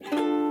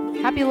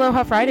Happy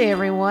Aloha Friday,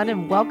 everyone,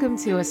 and welcome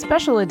to a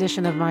special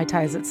edition of My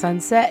Ties at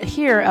Sunset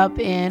here up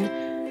in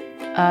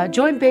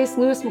Joint Base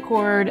Lewis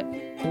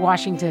McChord,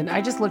 Washington. I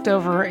just looked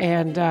over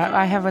and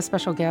I have a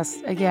special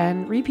guest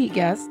again, repeat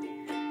guest,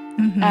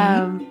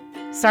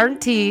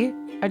 Sergeant T.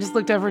 I just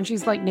looked over and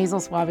she's like nasal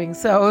swabbing,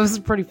 so it was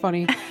pretty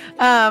funny.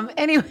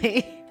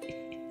 Anyway.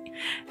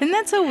 Isn't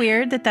that so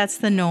weird that that's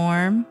the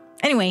norm?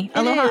 Anyway,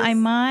 aloha, I'm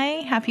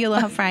Mai. Happy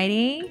Aloha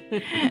Friday.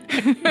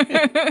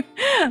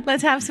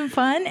 Let's have some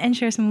fun and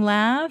share some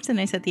laughs. And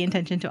I set the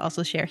intention to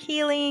also share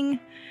healing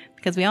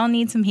because we all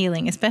need some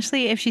healing,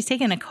 especially if she's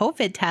taken a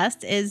COVID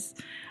test. Is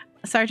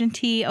Sergeant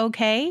T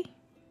okay?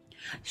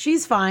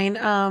 She's fine.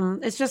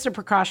 It's just a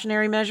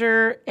precautionary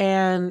measure.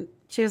 And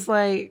she was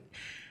like,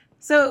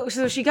 so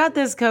she got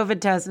this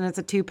COVID test and it's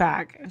a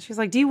 2-pack. And she's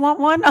like, do you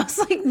want one? I was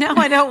like, no,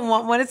 I don't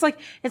want one. It's like,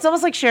 it's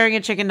almost like sharing a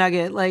chicken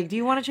nugget. Like, do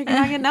you want a chicken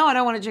nugget? No, I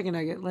don't want a chicken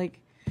nugget.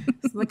 Like,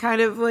 it's the kind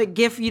of like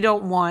gift you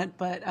don't want.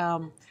 But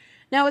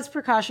no, it's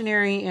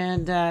precautionary.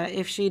 And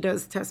if she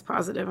does test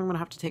positive, I'm going to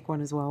have to take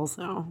one as well.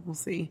 So we'll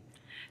see.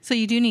 So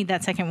you do need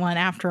that second one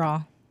after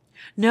all.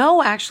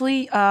 No,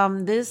 actually,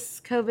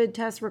 this COVID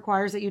test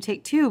requires that you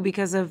take 2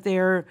 because of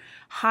their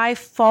high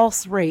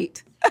false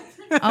rate.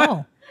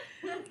 Oh.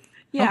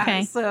 Yeah,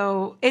 okay.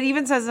 So it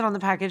even says it on the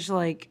package,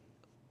 like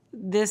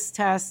this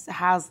test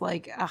has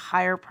like a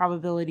higher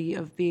probability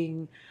of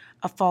being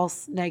a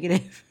false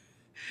negative.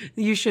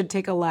 You should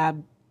take a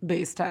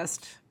lab-based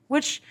test,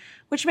 which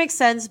makes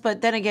sense.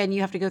 But then again,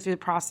 you have to go through the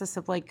process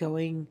of like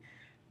going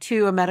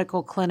to a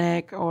medical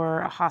clinic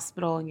or a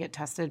hospital and get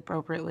tested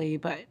appropriately.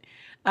 But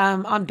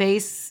on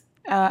base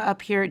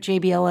up here at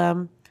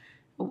JBLM,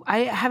 I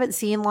haven't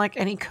seen like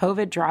any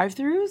COVID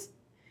drive-throughs.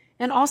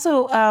 And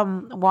also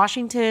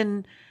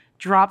Washington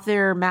dropped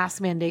their mask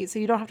mandate, so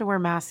you don't have to wear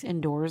masks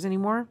indoors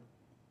anymore.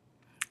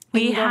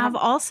 We have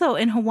also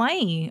in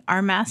Hawaii,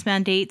 our mask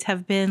mandates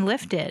have been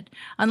lifted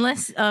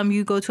unless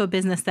you go to a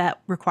business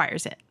that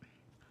requires it.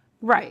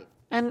 Right.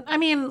 And I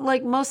mean,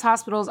 like most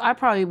hospitals, I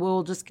probably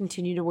will just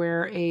continue to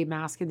wear a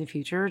mask in the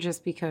future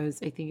just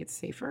because I think it's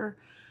safer.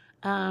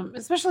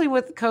 Especially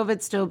with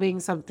COVID still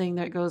being something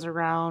that goes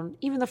around,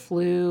 even the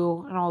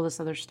flu and all this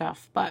other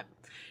stuff. But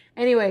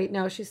anyway,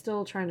 no, she's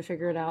still trying to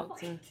figure it out.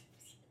 So.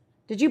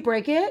 Did you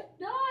break it?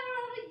 No,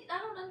 I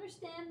don't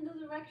understand the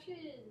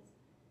directions.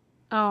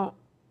 Oh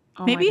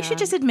maybe you should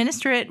just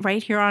administer it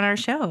right here on our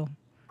show.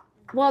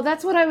 Well,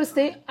 that's what I was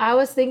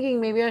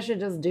thinking maybe I should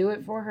just do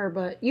it for her,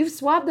 but you've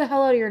swabbed the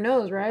hell out of your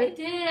nose, right? I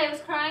did. I was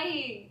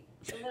crying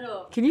a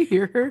little. Can you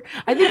hear her?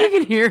 I think you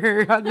can hear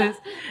her on this.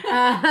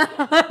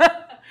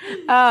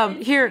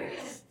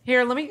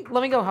 Here, let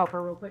me go help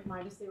her real quick.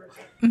 Mine, just stay right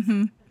there.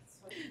 Mm-hmm.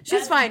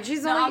 She's fine.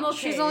 She's only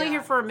okay,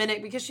 here for a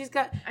minute because she's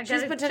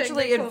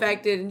potentially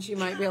infected and she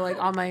might be like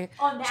on my.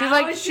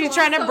 Oh, she's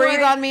trying to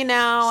breathe on me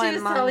now. She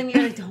was telling me,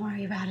 like, don't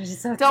worry about it.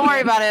 It's okay. Don't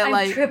worry about it.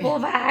 I'm triple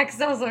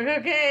vaxxed. I was like,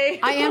 okay.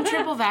 I am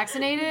triple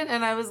vaccinated,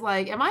 and I was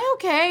like, am I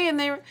okay? And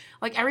they were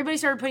like, everybody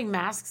started putting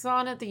masks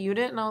on at the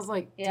unit, and I was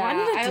like, do I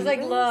need to do I was like,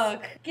 this?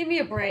 look, give me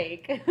a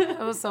break. It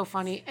was so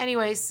funny.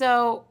 Anyway,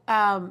 so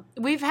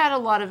we've had a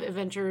lot of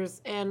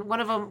adventures, and one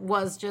of them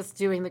was just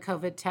doing the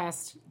COVID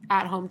test,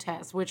 at-home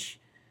test, which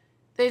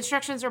the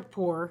instructions are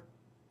poor.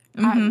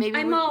 Mm-hmm.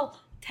 I'm all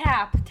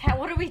tap.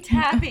 What are we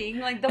tapping?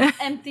 Like the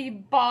empty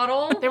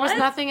bottle? There was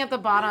nothing at the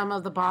bottom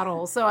of the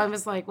bottle, so I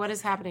was like, what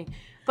is happening?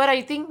 But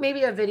I think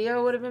maybe a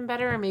video would have been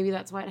better, and maybe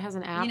that's why it has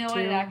an app, You know too.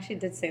 what? It actually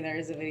did say there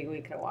is a video we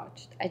could have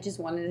watched. I just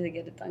wanted to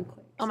get it done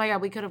quick. Oh, my God,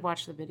 we could have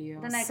watched the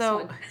video. The next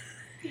one.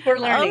 We're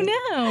learning.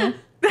 Oh,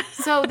 no.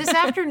 So this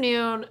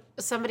afternoon,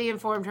 somebody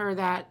informed her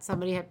that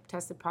somebody had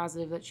tested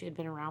positive that she had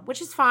been around,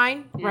 which is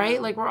fine, right?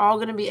 Like, we're all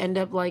going to end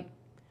up, like,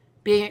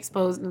 being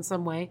exposed in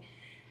some way.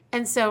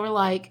 And so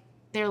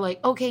they're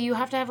like, okay, you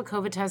have to have a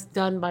COVID test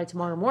done by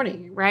tomorrow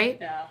morning, right?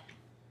 Yeah.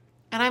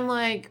 And I'm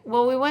like,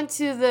 well, we went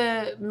to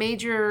the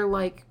major,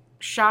 like,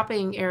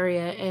 shopping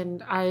area,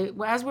 and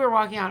as we were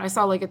walking out, I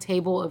saw, like, a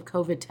table of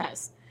COVID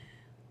tests.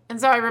 And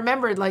so I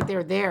remembered, like,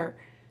 they're there.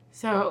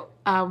 So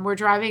we're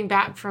driving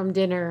back from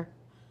dinner.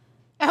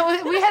 We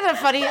had a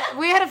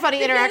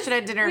funny interaction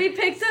at dinner. We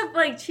picked up,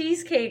 like,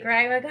 cheesecake,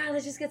 right? We're like,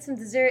 let's just get some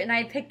dessert. And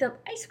I picked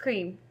up ice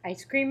cream.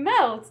 Ice cream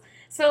melts.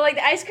 So, like,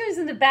 the ice cream's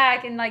in the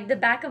back, and, like, the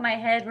back of my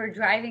head, we're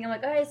driving. I'm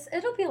like, all right,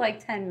 it'll be,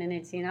 like, 10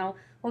 minutes, you know?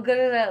 We'll go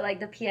to,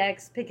 the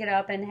PX, pick it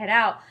up, and head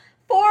out.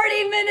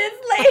 40 minutes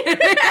later,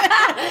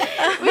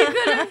 we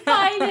couldn't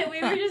find it. We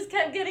just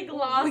kept getting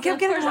lost. We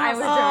kept getting lost. I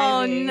was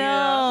Oh, driving,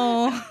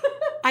 no.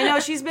 I know,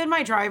 she's been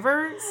my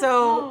driver,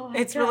 so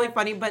it's really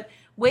funny. But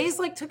Waze,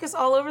 like, took us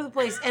all over the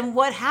place. And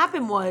what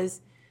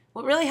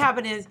really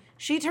happened is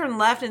she turned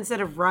left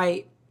instead of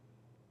right.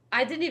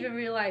 I didn't even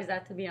realize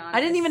that, to be honest.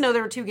 I didn't even know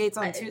there were 2 gates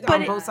on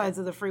both sides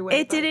of the freeway.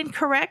 It didn't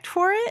correct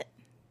for it?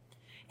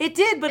 It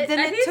did, but then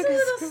I it think took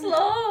it's a us.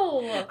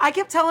 little slow. I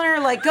kept telling her,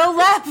 like, go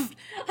left.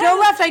 Go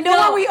left. I know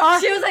where we are.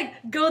 She was like,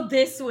 go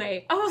this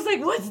way. I was like,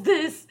 what's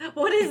this?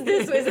 What is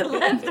this? Is it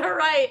left or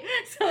right?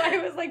 So I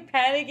was like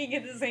panicking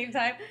at the same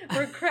time.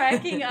 We're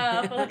cracking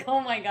up. Like,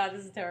 oh my God,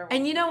 this is terrible.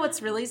 And you know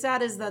what's really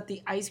sad is that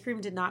the ice cream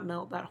did not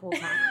melt that whole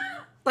time.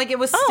 Like, it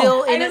was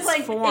still in and its it's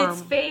like, form.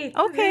 it's fake.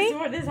 Okay.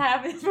 This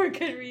happens for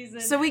good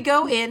reason. So we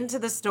go into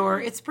the store.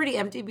 It's pretty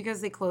empty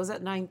because they close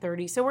at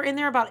 9:30. So we're in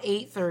there about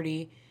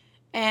 8:30.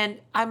 And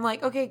I'm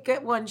like, okay,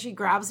 get one. She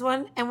grabs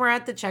one. And we're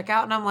at the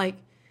checkout. And I'm like,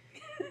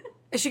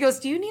 she goes,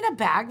 do you need a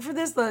bag for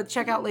this? The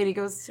checkout lady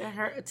goes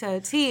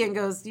to T and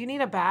goes, do you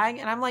need a bag?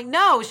 And I'm like,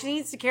 no, she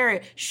needs to carry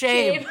it.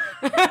 Shame.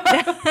 She's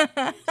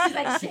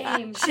like,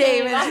 shame.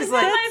 Shame. And she's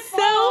like,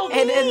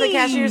 and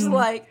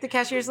the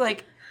cashier's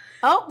like,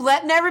 oh,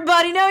 letting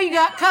everybody know you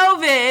got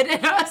COVID.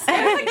 And I was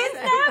like, It's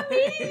not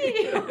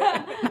me.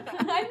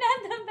 I'm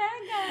not the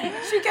bad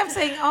guy. she kept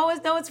saying, oh,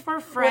 no, it's for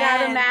a friend.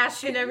 Without a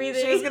mask and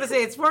everything. She was going to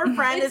say, it's for a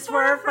friend. It's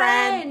for a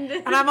friend.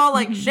 friend. And I'm all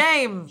like,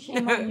 shame.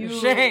 Shame on you.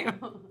 Shame.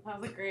 That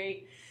was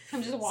great.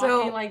 I'm just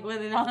walking like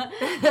with it all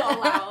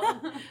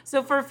loud.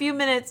 So for a few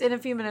minutes,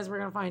 we're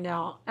gonna find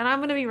out, and I'm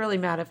gonna be really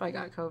mad if I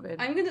got COVID.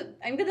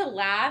 I'm gonna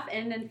laugh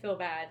and then feel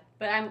bad,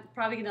 but I'm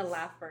probably gonna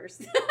laugh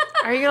first.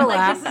 Are you gonna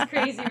laugh? This is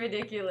crazy,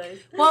 ridiculous.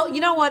 Well, you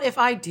know what? If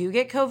I do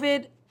get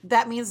COVID,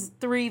 that means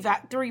three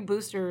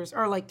boosters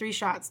or like 3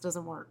 shots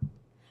doesn't work.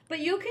 But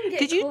you can get.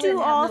 Did you COVID do and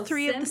have all no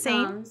 3 of the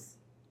same? symptoms.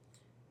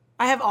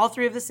 I have all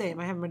 3 of the same.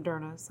 I have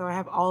Moderna, so I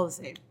have all the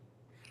same.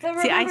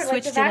 But See, I remember,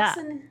 switched like,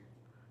 the it up.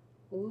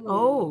 Ooh.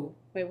 Oh.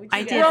 Wait, what'd you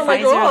I get? did You're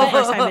like, Pfizer the "Oh."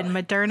 first time and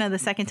Moderna the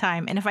second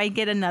time. And if I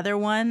get another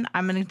one,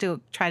 I'm going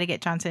to try to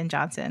get Johnson &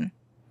 Johnson.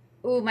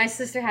 Ooh, my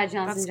sister had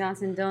Johnson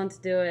Johnson.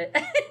 Don't do it.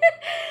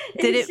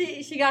 Did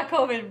it- She got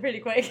COVID pretty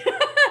quick.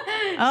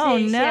 Oh,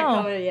 she had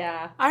no. COVID,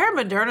 yeah. I heard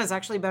Moderna is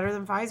actually better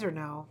than Pfizer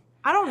now.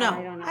 I don't know.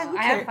 I don't know. Who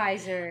I have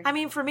cares? Pfizer. I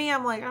mean, for me,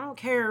 I'm like, I don't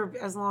care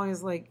as long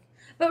as like.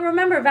 But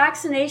remember,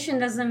 vaccination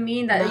doesn't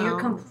mean that No. you're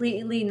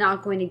completely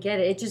not going to get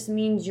it. It just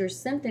means your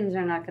symptoms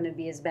are not going to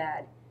be as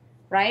bad,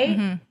 right?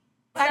 Mm-hmm.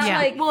 It's not Yeah.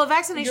 like Well, a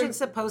vaccination you're- is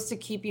supposed to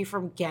keep you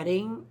from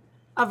getting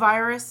a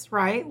virus,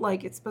 right?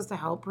 Like it's supposed to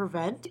help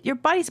prevent. Your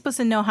body's supposed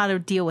to know how to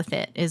deal with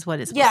it, is what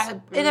it's supposed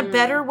Yeah, in a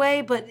better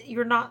way, but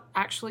you're not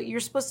actually. You're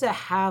supposed to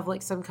have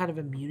like some kind of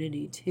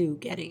immunity to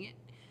getting it.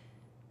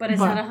 but it's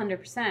but- not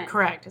 100%.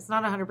 Correct. It's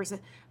not 100%.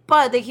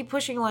 But they keep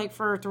pushing like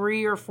for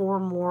 3 or 4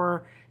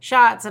 more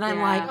shots, and I'm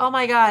Yeah. like, oh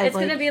my god, It's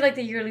like, going to be like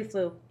the yearly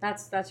flu.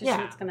 That's just Yeah.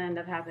 what's going to end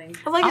up happening.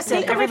 but like I I'll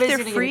said, take 'em if everybody's they're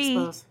gonna free. get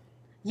exposed.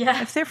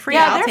 Yeah. If they're free,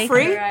 Yeah, I'll they're take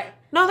free. them. Right.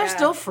 No, they're Yeah.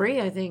 still free.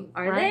 I think.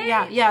 Are right?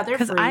 they? Yeah, they're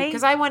 'Cause free.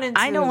 Because I went into.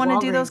 I don't want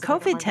to do those Walgreens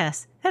and COVID got my-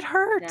 tests. That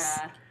hurts.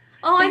 Yeah.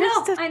 Oh, I They know.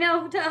 used to- I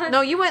know.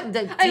 No, you went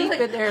deep I was like-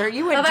 in there.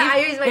 You went Oh,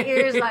 deep. my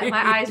ears, like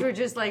my eyes were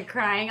just like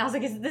crying. I was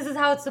like, "This is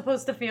how it's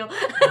supposed to feel."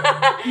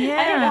 I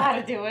don't know how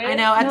to do it. I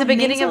know. At No, the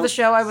beginning of nasal- the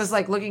show, I was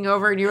like looking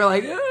over, and you were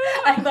like,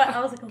 I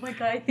was like, "Oh my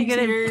god!" I You think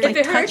gotta If like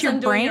it touch hurts, your I'm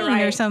doing it brain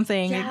or right.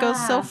 something. It goes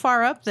so Yeah.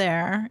 far up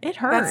there. It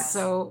hurts. that's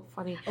so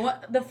funny.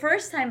 The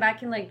first time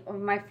back in like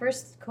my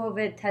first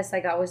COVID test I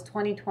got was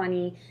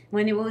 2020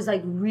 when it was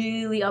like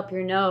really up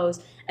your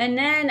nose, and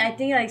then I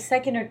think like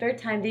second or third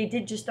time they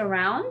did just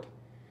around.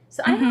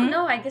 So I don't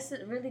know. I guess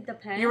it really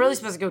depends. You're really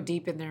supposed to go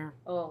deep in there.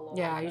 Oh Lord,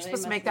 Yeah, you're they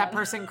supposed to messed make that up.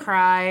 person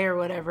cry or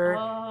whatever.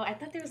 Oh, I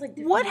thought there was like.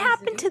 different What ways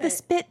happened do to the it.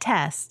 spit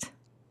test?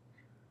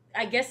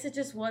 I guess it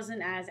just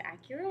wasn't as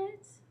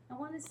accurate. I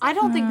want to say. I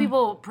don't think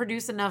people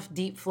produce enough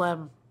deep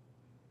phlegm.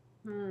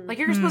 Like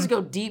you're supposed to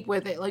go deep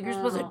with it. Like you're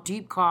supposed to Oh.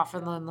 deep cough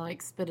and then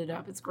like spit it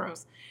up. It's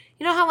gross.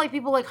 You know how like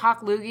people like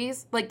hawk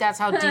loogies? Like that's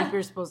how deep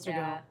you're supposed to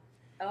Yeah.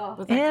 go. Oh.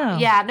 With, like, Ew.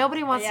 yeah,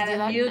 nobody wants Yeah, to do the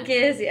that.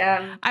 mucus.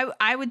 Yeah.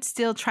 I would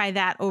still try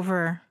that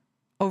over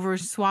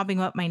swabbing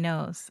up my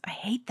nose. I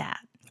hate that.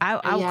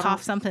 I'll Yeah, I cough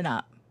don't- something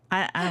up.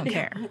 I don't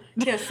care.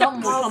 Yeah,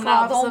 something will I'll come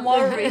out. cough Don't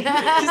something. worry.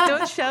 Just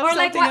don't shove Or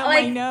like something what- up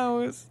my like-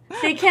 nose.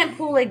 They can't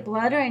pull like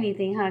blood or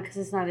anything, huh? Because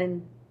it's not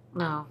in.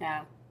 No.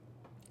 Yeah.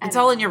 It's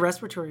all in your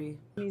respiratory.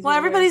 These Well, are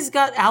everybody's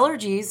got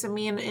allergies. I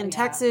mean, in yeah.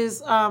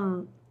 Texas,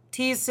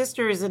 T's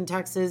sister is in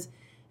Texas,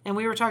 and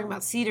we were talking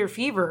about cedar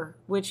fever,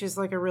 which is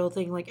like a real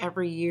thing. Like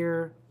every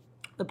year,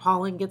 the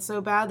pollen gets so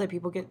bad that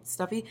people get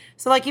stuffy.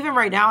 So, like even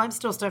right now, I'm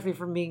still stuffy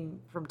from being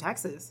from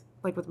Texas,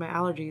 like with my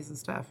allergies and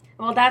stuff.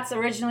 Well, that's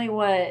originally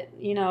what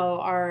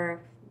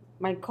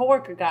my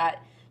coworker got.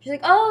 She's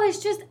like, "Oh,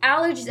 it's just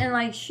allergies," and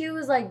like she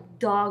was like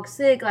dog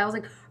sick. I was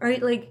like, "All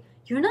right, like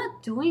you're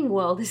not doing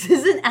well. This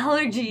isn't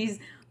allergies.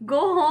 Go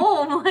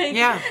home." Like,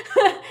 Yeah.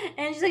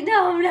 And she's like,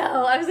 "No,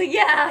 no." I was like,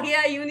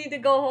 "Yeah, you need to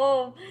go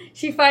home."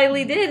 She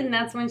finally did, and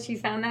that's when she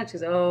found out. She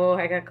was, "Oh,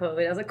 I got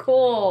COVID." I was like,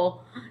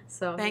 "Cool."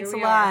 So Thanks here a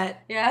we are. lot.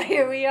 Yeah,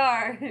 here we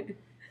are.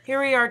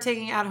 Here we are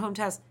taking at-home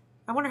tests.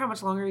 I wonder how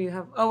much longer you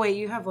have. Oh wait,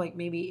 you have like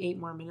maybe 8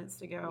 more minutes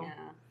to go Yeah.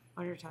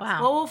 on your test.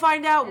 Wow. Well, we'll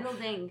find out. Little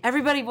ding.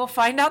 Everybody will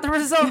find out the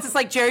results. It's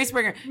like Jerry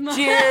Springer.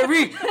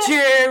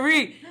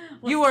 Jerry,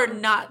 you are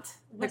not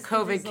the What's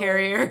COVID result?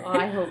 carrier. Oh,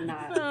 I hope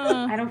not.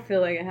 I don't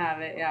feel like I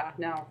have it. Yeah,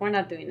 no, we're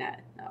not doing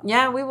that. No.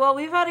 Yeah,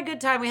 we've had a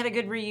good time. We had a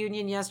good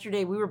reunion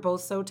yesterday. We were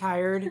both so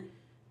tired.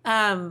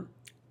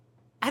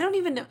 I don't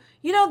even know.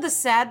 You know, the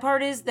sad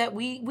part is that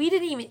we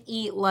didn't even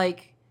eat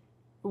like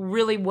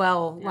really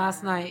well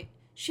last night.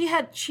 She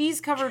had cheese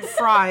covered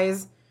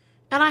fries,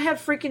 and I had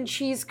freaking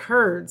cheese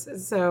curds.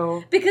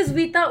 So Because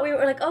we thought we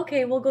were like,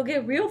 okay, we'll go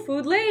get real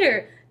food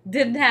later.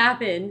 Didn't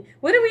happen.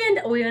 What did we end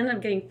up? We ended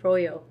up getting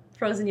froyo,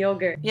 frozen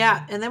yogurt.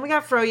 yeah, and then we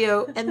got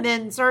froyo, and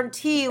then Sergeant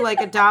T like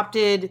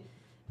adopted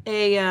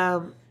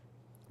a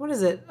what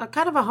is it? A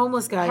kind of a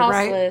homeless guy,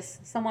 right? Houseless.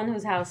 Someone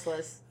who's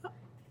houseless.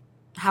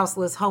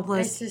 Houseless,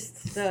 homeless.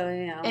 It's just,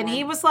 And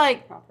he was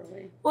like,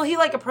 properly. well, he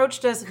like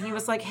approached us and he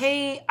was like,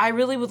 hey, I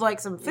really would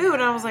like some food.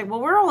 And I was like, well,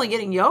 we're only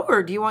getting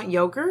yogurt. Do you want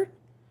yogurt?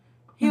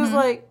 He was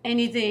like,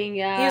 Anything,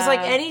 yeah. he was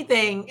like,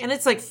 anything. And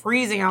it's like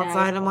freezing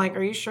outside. I'm like,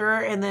 are you sure?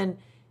 And then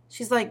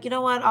she's like, you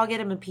know what? I'll get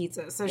him a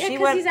pizza. So Yeah, she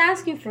because went. he's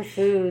asking for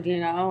food,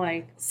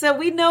 like. So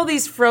we know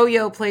these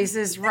froyo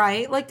places,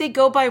 right? Like they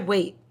go by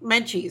weight.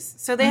 Menchie's.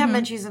 So they have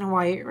Menchie's in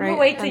Hawaii, right? I'm gonna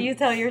wait till And- you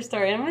tell your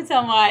story. I'm gonna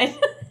tell mine.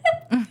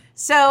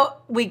 So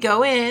we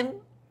go in,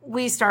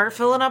 we start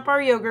filling up our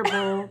yogurt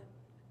bowl,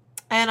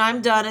 and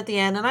I'm done at the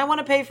end, and I want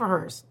to pay for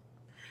hers.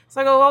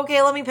 So I go,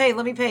 okay, let me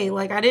pay.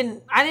 Like I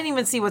didn't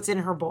even see what's in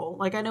her bowl.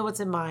 Like I know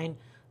what's in mine.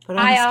 Put it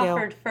on I the scale.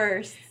 offered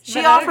first. She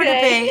but offered to okay.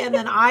 pay, and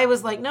then I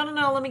was like, no,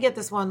 let me get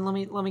this one. Let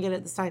me get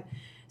it this time.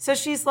 So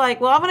she's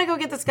like, well, I'm going to go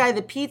get this guy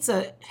the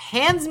pizza.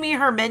 Hands me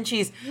her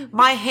Menchie's.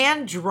 My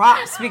hand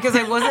drops because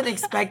I wasn't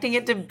expecting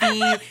it to be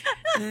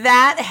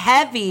that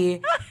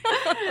heavy.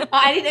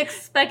 I didn't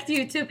expect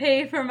you to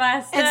pay for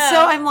my stuff. And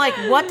so I'm like,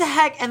 what the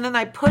heck? And then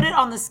I put it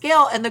on the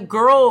scale, and the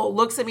girl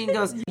looks at me and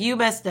goes, you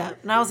messed up.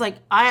 And I was like,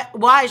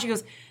 why? She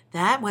goes,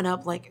 that went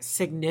up like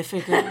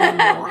significantly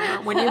more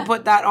when you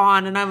put that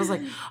on. And I was like,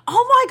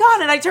 oh my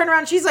God. And I turned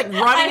around, she's like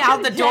running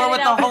out the door with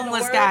the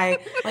homeless guy,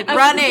 like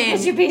running.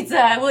 Get you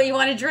pizza. Well, you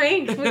want a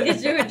drink? We'll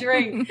get you a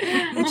drink.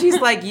 And she's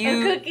like,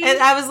 you. cookie. And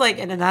I was like,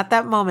 and at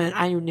that moment,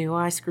 I knew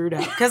I screwed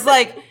up. Because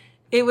like,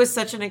 it was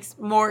such an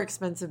more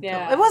expensive bill.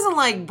 Yeah. It wasn't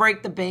like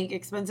break the bank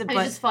expensive, It's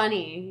but just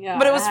funny. Yeah,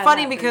 But it was had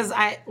funny happened. because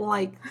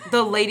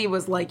the lady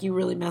was like, you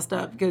really messed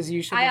up because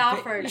you should I have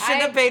offered. you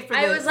shouldn't have paid for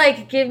this. I was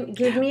like, give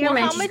me your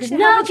Well, how Menchie's. much- She goes, how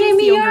no, much give is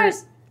me yogurt?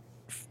 yours.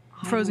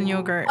 Frozen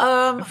yogurt.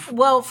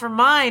 well, for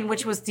mine,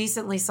 which was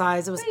decently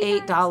sized, it was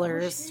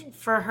 $8.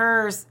 For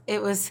hers,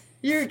 it was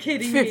You're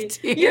kidding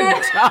 $15. me.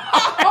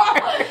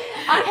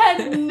 I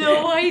had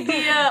no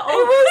idea. It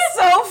was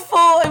so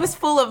full. It was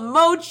full of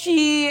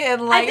mochi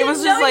and like it didn't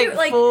was just know you- like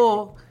like-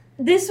 full.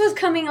 This was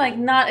coming like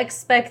not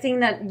expecting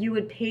that you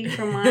would pay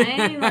for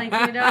mine, like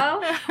and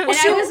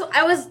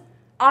I was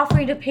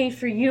offering to pay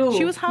for you.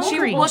 She was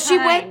hungry.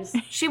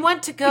 She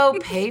went to go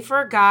pay for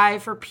a guy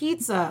for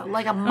pizza,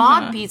 like a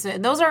mod pizza,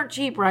 and those aren't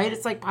cheap, right?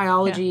 It's like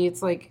Biology.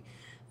 It's like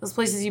those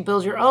places you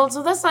build your own,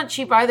 so that's not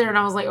cheap either. And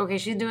I was like, okay,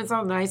 she's doing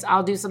something nice.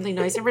 I'll do something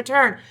nice in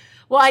return.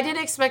 Well, I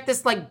didn't expect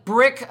this like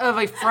brick of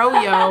a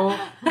froyo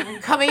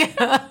coming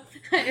up.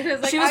 It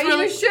was like, She was are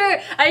really- you sure?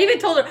 I even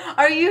told her,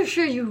 are you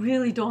sure you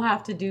really don't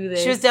have to do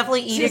this? She was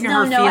definitely eating She's,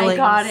 her no, feelings. I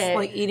got it.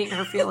 Like eating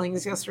her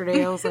feelings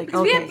yesterday. I was like, we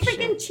okay, had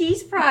freaking shit.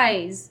 cheese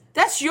fries.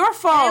 That's your I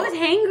fault. was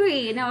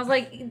hangry, and I was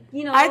like,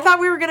 I thought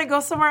we were gonna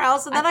go somewhere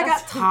else, and then I got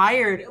thought-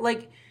 tired.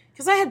 Like,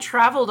 because I had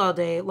traveled all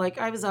day. Like,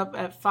 I was up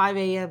at 5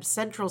 a.m.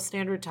 Central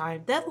Standard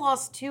Time. Then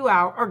lost 2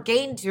 hours, or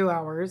gained 2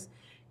 hours,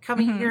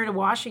 coming here to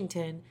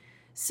Washington.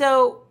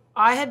 So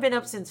I had been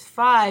up since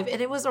 5,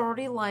 and it was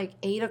already like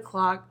 8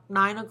 o'clock,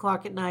 9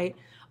 o'clock at night.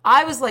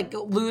 I was like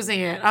losing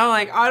it. I'm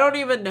like, I don't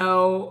even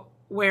know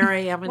where I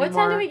am anymore. What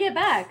time did we get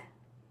back?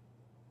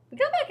 We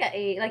got back at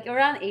 8, like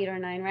around 8 or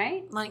 9,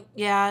 right? Like,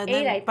 yeah. And 8,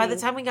 then I by the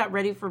think. time we got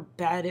ready for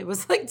bed, it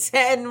was like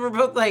 10. We're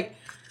both like,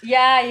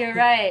 Yeah, you're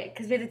right.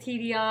 Because we had the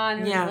TV on.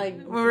 And yeah, we were, like,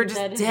 we were just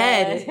in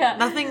dead. bed. Yeah.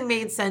 Nothing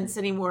made sense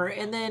anymore.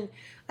 And then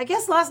I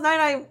guess last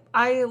night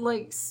I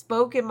like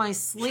spoke in my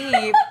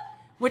sleep,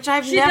 which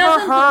I've She never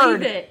doesn't heard.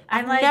 believe it.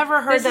 I've I'm like,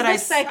 never heard this that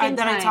is the second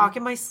I time. talk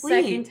in my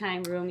sleep. Second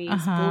time, Rumi.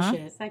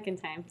 Bullshit. Second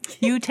time.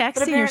 You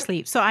text in your apparent-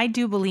 sleep, so I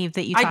do believe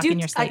that you talk in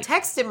your I sleep.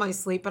 text in my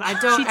sleep, but I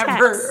don't She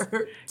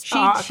ever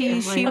talk. She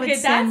in my- would Okay,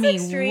 send that's me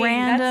extreme.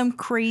 random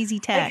crazy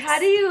texts.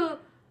 Like,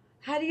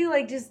 how do you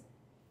like just?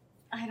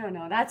 I don't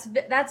know.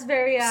 That's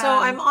very. So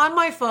I'm on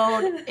my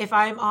phone. If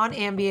I'm on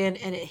Ambien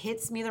and it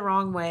hits me the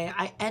wrong way,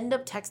 I end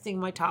up texting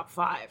my top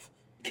 5.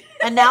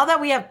 And now that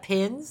we have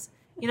pins,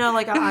 you know,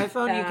 like on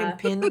iPhone, you can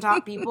pin the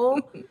top people.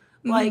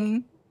 Like,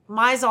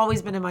 mine's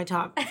always been in my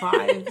top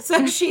 5.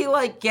 So she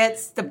like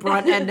gets the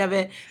brunt end of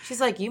it.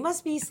 She's like, you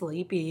must be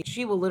sleepy.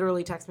 She will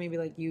literally text me and be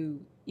like,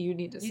 you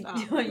need to stop.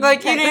 you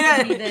Like, you texted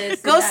need me to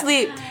this go and that.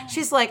 sleep.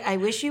 She's like, I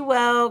wish you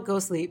well. Go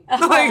sleep.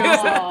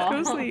 Aw.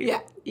 Go sleep. Yeah.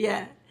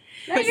 Yeah.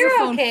 No, Put you're your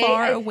phone okay.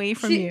 far I- away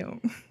from she-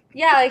 you.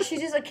 Yeah, like she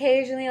just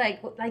occasionally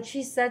like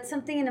she said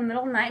something in the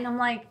middle of the night, and I'm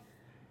like,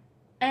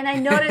 and I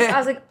noticed I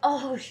was like,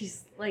 oh,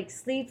 she's like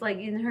sleep like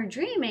in her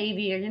dream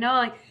maybe, or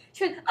like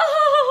she went,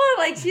 oh,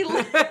 like she You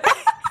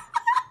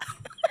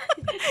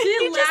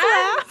just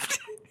laughed.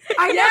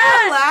 I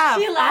never laugh.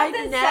 She laughed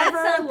I and never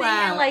said something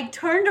laugh. and like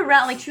turned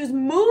around, like she was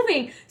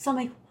moving. So I'm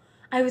like,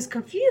 I was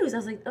confused. I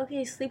was like,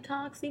 okay, sleep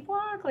talk,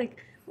 sleepwalk, like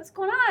what's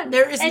going on?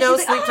 There is and no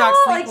she's sleep like, talk,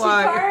 oh, sleep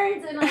like walk. she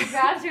turns and like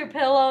grabs her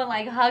pillow and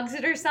like hugs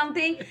it or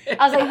something.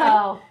 I was like,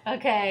 oh,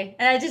 okay.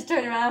 And I just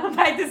turned around and went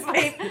back to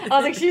sleep. I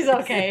was like, she's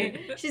okay.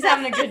 She's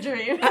having a good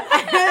dream.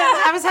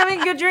 I was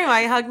having a good dream.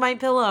 I hugged my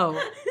pillow.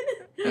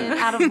 And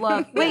out of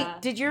love. Wait, Yeah.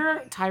 did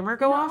your timer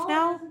go off No, it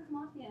now? hasn't come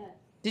off yet.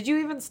 Did you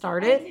even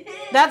start I it? did.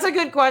 That's a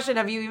good question.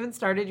 Have you even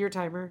started your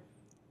timer?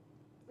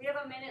 We have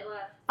a minute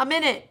left. A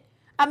minute.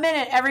 A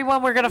minute,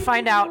 everyone. We're going to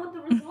find I out. don't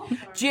know what the results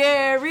are.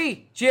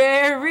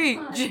 Jerry.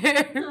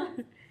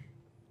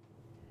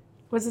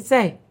 What's it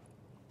say?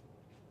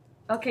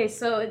 Okay,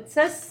 so it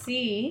says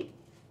C.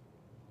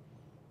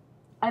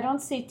 I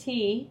don't see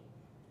T.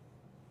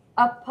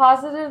 A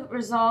positive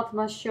result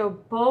must show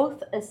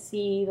both a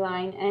C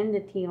line and a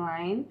T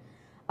line.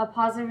 A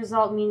positive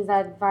result means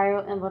that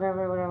viral and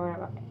whatever.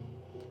 Okay.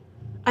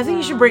 I think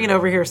you should bring it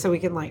over here so we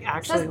can like It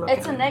actually says look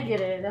it's at a it.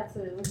 negative. That's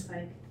what it looks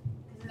like.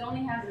 'Cause it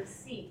only has a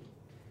C.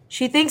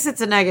 She thinks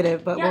it's a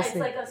negative, but Yeah, we'll it's see.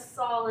 like a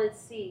solid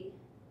C.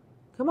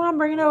 Come on,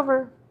 bring it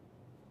over.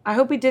 I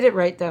hope we did it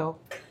right though.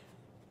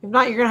 If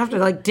not, you're gonna have to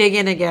like dig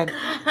in again.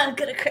 I'm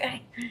gonna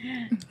cry.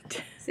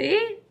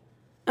 See?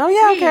 Oh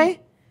yeah, C. okay.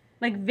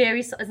 Like very.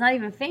 It's not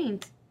even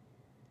faint.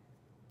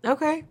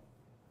 Okay.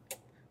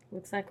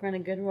 Looks like we're in a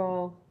good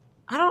roll.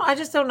 I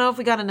just don't know if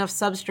we got enough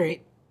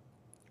substrate.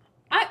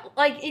 I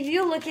like if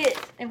you look at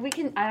if we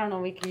can. I don't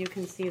know. You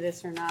can see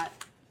this or not.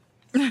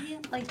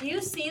 Like, do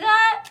you see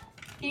that?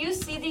 Do you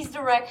see these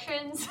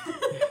directions?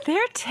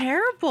 They're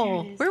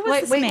terrible. There it is. Where was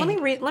Wait, this wait,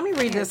 made? let me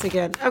read this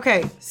again.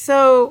 Okay,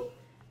 so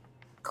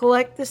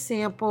collect the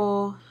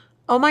sample.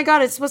 Oh my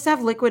god, it's supposed to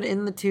have liquid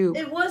in the tube.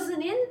 It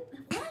wasn't in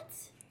what?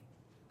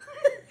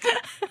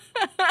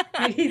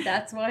 Maybe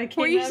that's why I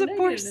came Were you out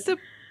supposed negative. to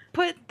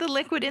put the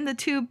liquid in the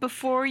tube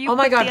before you? Oh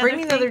my put god, the bring other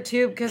me the thing? other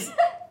tube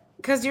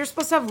because you're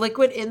supposed to have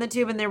liquid in the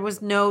tube and there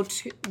was no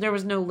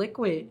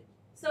liquid.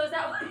 So is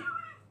that what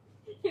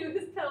he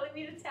was telling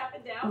me to tap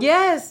it down?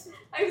 Yes,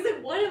 I was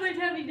like, what am I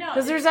tapping down?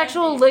 because there's It's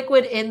actual empty.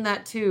 liquid in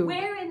that tube.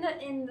 Where in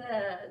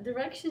the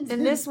directions?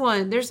 In this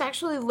one, there's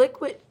actually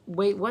liquid.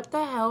 Wait, what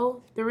the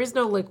hell? There is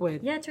no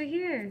liquid. Yeah, it's right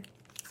here.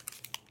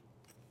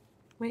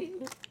 Wait.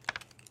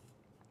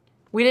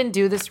 We didn't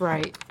do this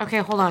right. Okay,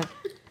 hold on.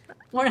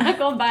 We're not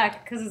going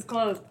back because it's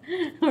closed.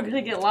 We're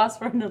gonna get lost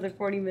for another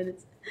 40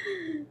 minutes.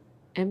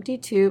 Empty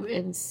tube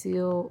and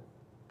seal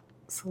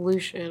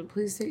solution.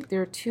 Please see,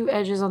 there are two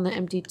edges on the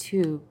empty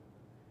tube.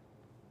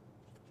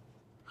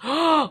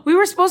 We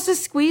were supposed to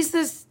squeeze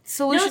this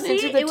solution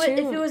into the tube.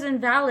 if it was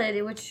invalid,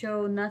 it would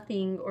show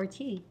nothing or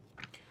T.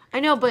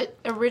 I know, but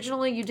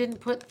originally you didn't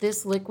put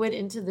this liquid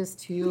into this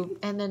tube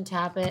and then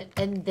tap it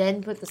and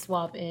then put the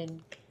swab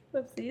in.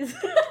 Whoopsies.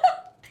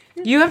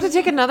 You have to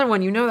take another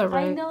one. You know that,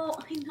 right? I know.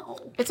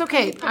 It's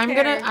okay. I'm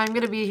prepared.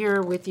 gonna be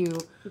here with you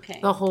Okay.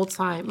 the whole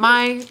time.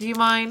 Mai, do you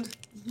mind?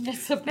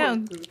 Support No,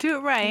 group. do it You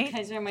right.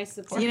 guys are my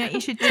support. You know, you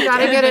should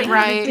gotta get it everybody how to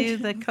right. Do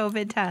the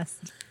COVID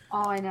test.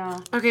 Oh, I know.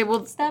 Okay,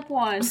 well, Step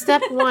one.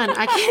 step one.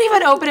 I can't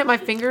even open it. My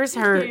fingers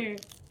hurt. Here.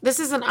 This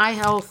is an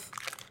iHealth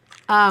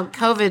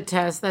COVID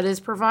test that is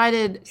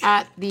provided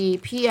at the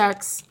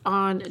PX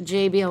on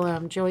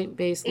JBLM, Joint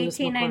Base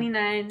Municipal Court.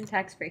 $18.99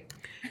 tax free.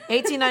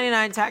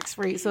 $18.99 tax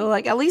free. So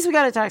like at least we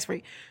got it tax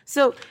free.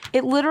 So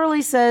it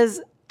literally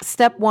says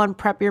step one,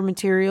 prep your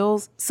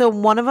materials. So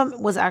one of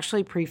them was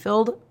actually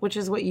pre-filled, which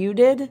is what you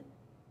did.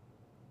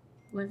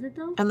 Was it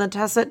though? And the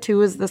test set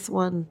 2 is this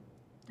one.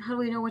 How do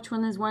we know which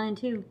one is 1 and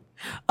 2?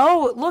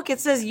 Oh, look, it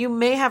says you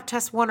may have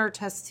test 1 or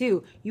test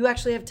 2. You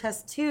actually have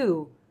test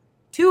 2.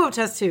 2 of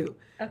test 2.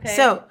 Okay.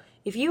 So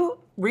if you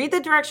read the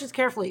directions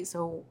carefully,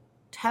 so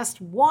test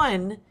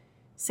 1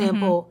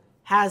 sample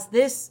has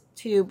this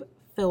tube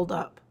filled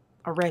up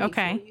already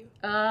Okay. for you.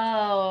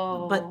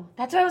 Oh. But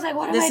that's why I was like,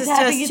 what am This I is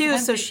tapping? test 2,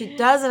 so she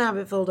doesn't have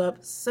it filled up.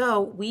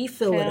 So we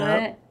fill it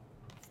up.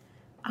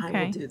 I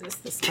Okay. will do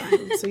this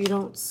time, so you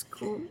don't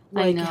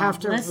have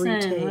to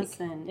retake.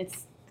 Listen,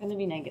 it's gonna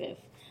be negative.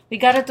 We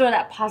gotta throw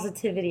that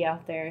positivity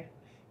out there.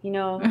 You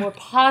know, we're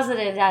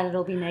positive that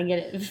it'll be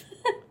negative.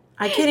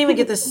 I can't even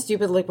get this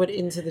stupid liquid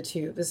into the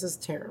tube. This is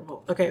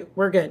terrible. Okay,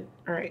 we're good.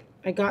 All right,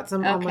 I got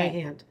some on my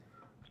Okay. hand.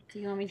 Do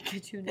you want me to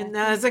get you And that?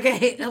 no, it's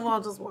okay. Well,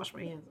 I'll just wash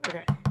my hands.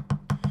 Okay.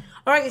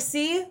 All right,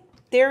 see?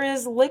 There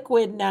is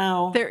liquid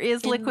now. There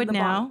is in liquid the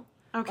now.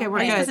 bottle. Okay, we're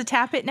Are you supposed good. to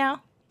tap it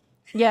now?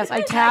 Yes,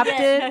 I tapped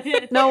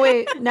it. No,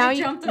 wait. Now I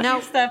you jumped a no.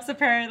 few steps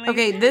apparently.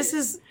 Okay, this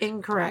is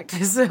incorrect.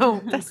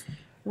 So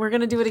we're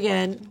gonna do it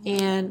again,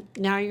 and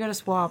now you're gonna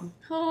swab.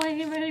 Oh, I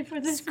ain't ready for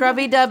this.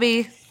 Scrubby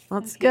dubby.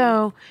 Let's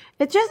go.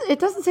 It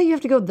doesn't say you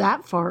have to go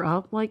that far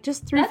up. Like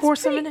just That's 3/4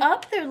 of pretty an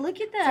up there. Look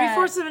at that.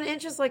 3/4 of an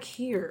inch is like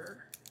here.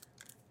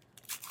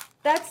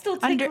 That's still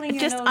tickling Under your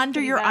just nose under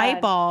pretty your bad.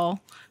 eyeball.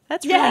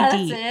 That's Yeah,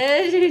 really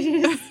that's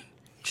deep. it.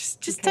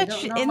 Just Okay,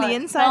 touch don't in lie. the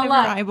inside Don't of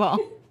lie. your eyeball.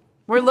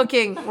 We're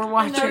looking. We're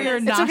watching. Through your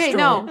It's okay.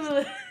 No.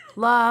 nostril.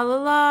 La la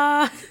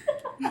la.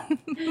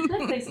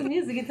 Let's play some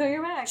music until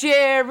you're back.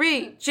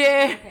 Jerry.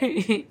 I'm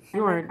You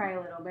gonna weren't. cry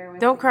a little. Bear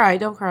with Don't me. cry.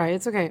 Don't cry.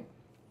 It's okay.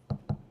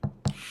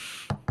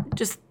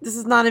 Just, this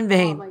is not in Oh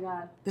vain. my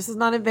god. This is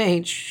not in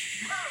vain.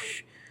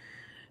 Shh.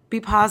 Be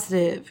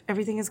positive.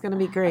 Everything is going to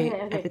be great.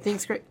 Okay.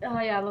 Everything's great. Oh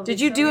yeah, I love Did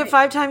this you so do it great.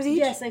 5 times each?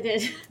 Yes, I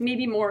did.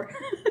 Maybe more.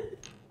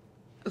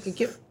 Okay,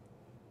 get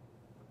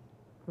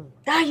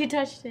You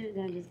touched it.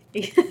 No, I'm just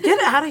kidding. get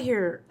it out of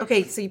here.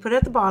 Okay, so you put it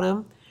at the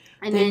bottom.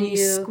 And then then you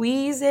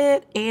squeeze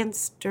it and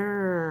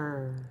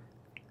stir.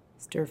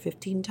 Stir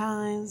 15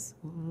 times.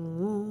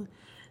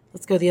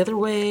 Let's go the other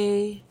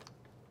way.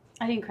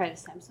 I didn't cry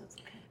this time, so it's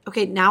okay.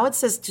 Okay, now it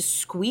says to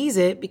squeeze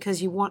it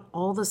because you want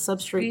all the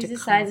substrate Squeeze to the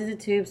come. sides of the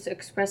tubes to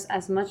express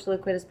as much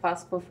liquid as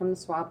possible from the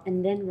swab,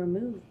 and then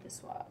remove the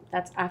swab.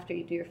 That's after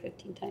you do your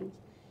 15 times.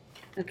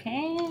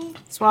 Okay.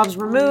 Swab's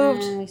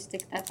removed. And we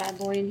stick that bad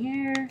boy in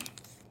here.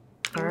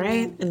 All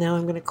right, and now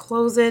I'm going to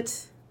close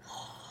it.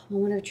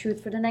 Moment of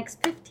truth for the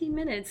next 15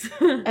 minutes.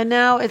 And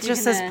now it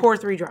just says gonna- pour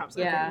 3 drops.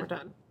 Okay, Yeah. we're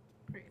done.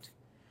 Great.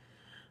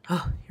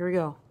 Oh, here we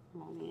go.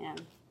 Oh man.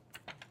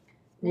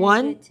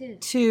 1, Negative.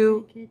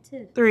 2,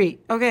 Negative. 3.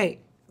 Okay,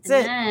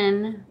 that's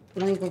And it. then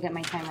let me go get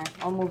my timer.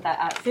 I'll move that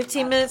out.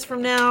 15 minutes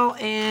from now,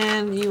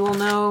 and you will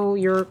know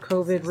your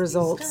COVID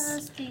results.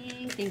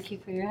 Disgusting. Thank you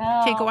for your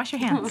help. Okay, go wash your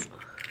hands.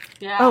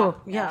 Yeah. Oh,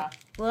 yeah.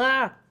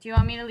 Ah, Do you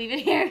want me to leave it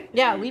here?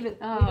 yeah, leave it.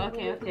 Oh,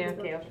 okay.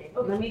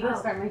 Let me go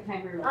start my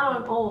timer. real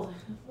I'm old.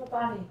 My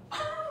body.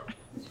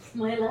 quick.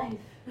 My life.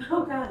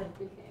 Oh, God.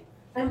 Okay.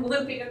 I'm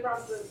looping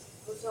across the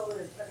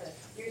shoulders. Okay.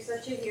 You're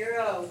such a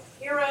hero.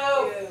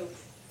 Hero.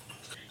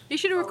 You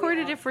should have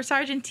recorded it for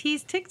Sergeant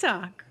T's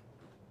TikTok.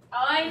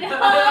 I know.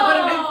 That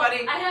would've been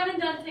funny. I haven't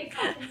done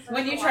TikTok in such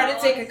When you a try to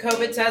while, take a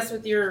honestly. COVID test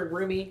with your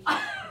roomie.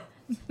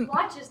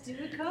 Watch us do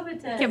a COVID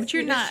test. Yeah, but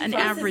you're not an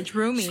average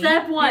roomie.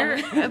 Step one. You're a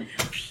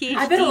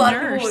PhD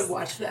nurse.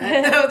 watch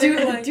that.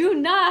 do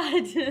not.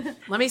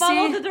 Let me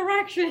Follow see. the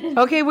directions.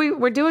 Okay,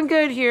 we're doing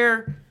good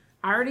here.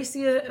 I already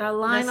see a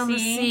line The on the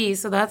C. C,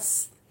 so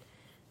that's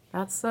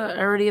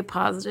already a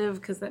positive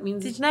because that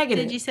means it's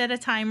negative. Did you set a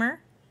timer?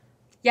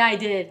 Yeah, I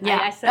did. Yeah.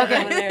 I said it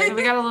over Okay. there. So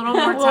we got a little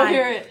more We'll time.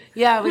 hear it.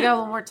 Yeah, we got a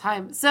little more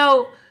time.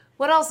 So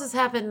what else has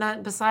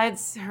happened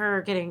besides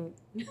her getting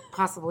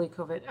possibly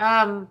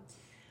COVID?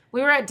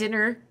 We were at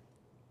dinner,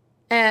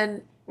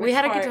 and we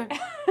had a good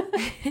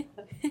time.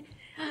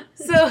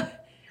 So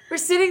we're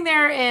sitting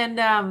there, and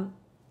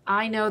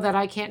I know that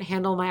I can't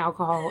handle my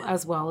alcohol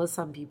as well as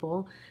some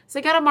people. So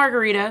I got a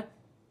margarita,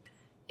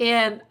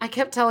 and I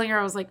kept telling her,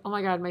 I was like, oh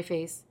my God, my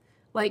face.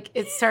 Like,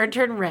 it started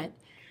turning red.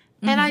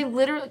 And I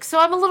literally, so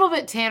I'm a little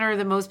bit tanner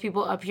than most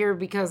people up here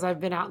because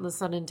I've been out in the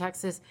sun in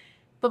Texas.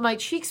 But my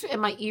cheeks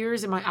and my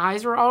ears and my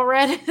eyes were all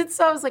red. And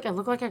so I was like, I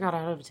look like I got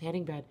out of a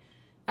tanning bed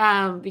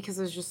because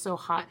it was just so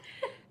hot.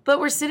 But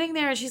we're sitting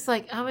there and she's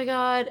like, oh my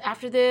God,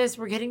 after this,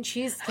 we're getting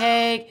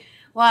cheesecake.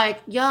 Like,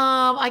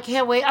 yum, I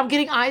can't wait. I'm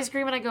getting ice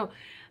cream. And I go,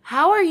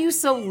 how are you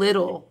so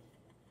little?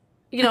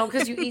 You know,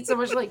 because you eat so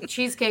much like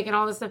cheesecake and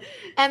all this stuff.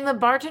 And the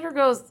bartender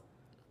goes,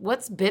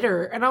 what's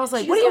bitter? And I was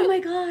like, She's what do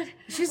like, you? oh my God.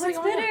 She's what's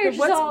like, oh my bitter? God, She's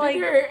what's all like-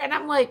 bitter? And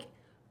I'm like,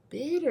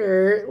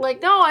 bitter?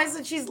 Like, no, I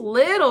said she's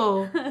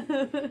little.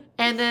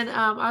 And then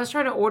I was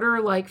trying to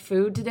order like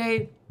food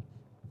today,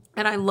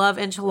 and I love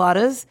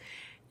enchiladas.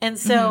 And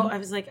so I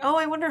was like, oh,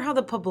 I wonder how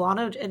the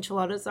poblano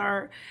enchiladas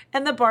are.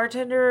 And the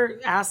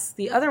bartender asks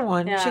the other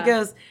one. She Yeah.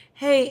 goes,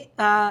 hey,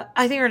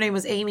 I think her name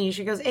was Amy.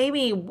 She goes,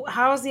 Amy,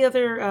 how's the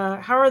other,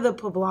 how are the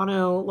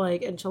poblano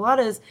like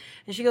enchiladas?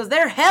 And she goes,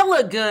 they're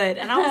hella good.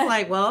 And I was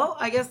like, well,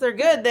 I guess they're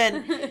good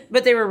then.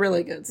 But they were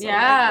really good. So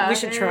Yeah, we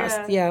should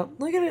trust. yeah. Yeah.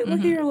 Look at it.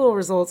 Look at your little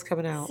results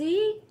coming out.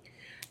 See?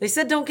 They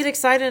said don't get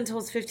excited until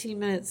it's 15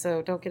 minutes.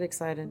 So don't get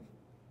excited.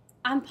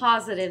 I'm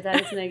positive that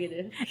it's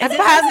negative.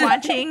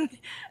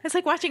 It's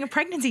like watching a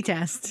pregnancy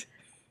test.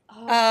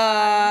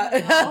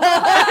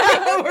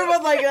 We're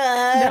both like,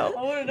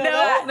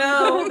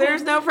 no,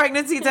 there's no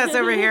pregnancy test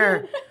over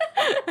here.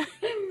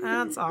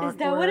 That's awkward. Is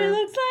that what it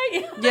looks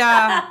like?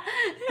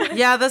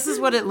 Yeah, this is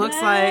what it looks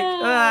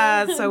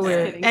like. It's so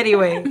weird. kidding.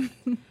 Anyway,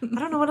 I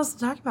don't know what else to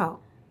talk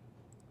about.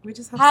 We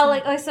just have How some-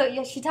 like so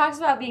yeah, she talks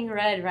about being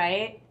red,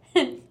 right?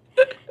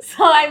 So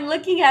I'm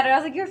looking at her. I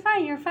was like, "You're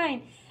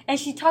fine." And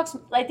she talks.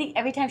 I think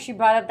every time she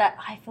brought up that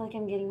I feel like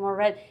I'm getting more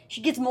red,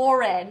 she gets more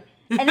red,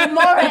 and then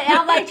more red. And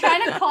I'm like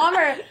trying to calm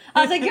her.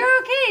 I was like, "You're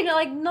okay." And they're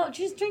like, "No,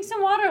 just drink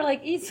some water,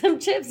 like eat some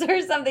chips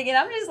or something." And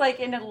I'm just like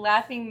in a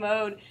laughing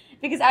mode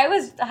because I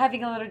was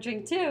having a little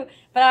drink too.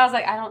 But I was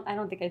like, I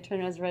don't think I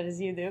turn as red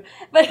as you do.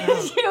 But she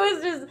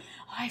was just,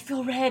 oh, I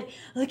feel red.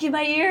 Look at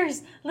my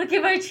ears. Look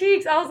at my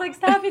cheeks. I was like,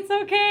 stop, it's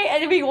okay.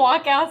 And then we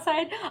walk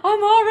outside. I'm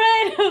all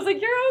red. I was like,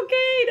 you're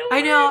okay. Don't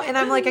I know, worry. and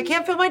I'm like, I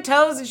can't feel my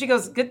toes, and she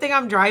goes, "Good thing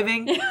I'm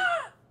driving."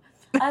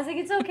 I was like,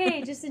 it's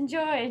okay. Just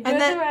enjoy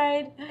then- the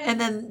ride.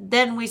 And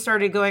then we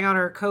started going on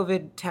our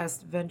COVID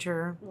test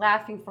venture.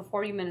 Laughing for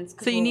 40 minutes.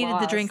 'cause So you we're needed the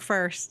lost. drink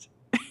first.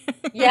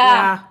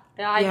 Yeah.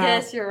 Yeah, I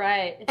guess you're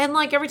right. And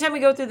like every time we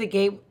go through the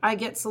gate, I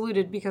get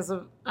saluted because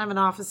I'm an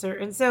officer,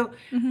 and so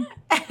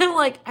I'm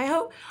like, I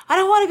don't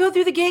want to go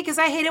through the gate because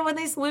I hate it when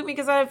they salute me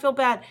because I feel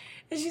bad.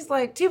 And she's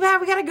like, too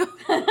bad, we gotta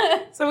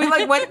go. So we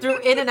like went through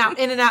in and out,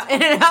 in and out,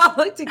 in and out,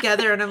 like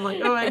together, and I'm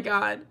like, oh my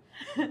god.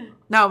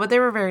 No, but they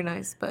were very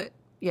nice. But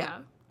yeah,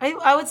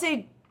 I would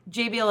say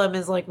JBLM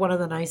is like one of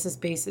the nicest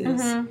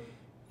bases.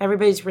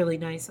 Everybody's really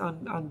nice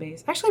on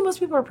base. Actually, most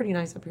people are pretty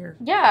nice up here.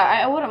 Yeah,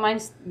 I wouldn't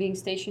mind being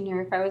stationed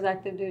here if I was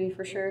active duty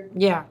for sure.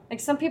 Yeah. Like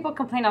some people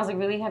complain, I was like,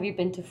 really? Have you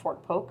been to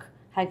Fort Polk?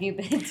 Have you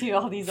been to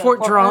all these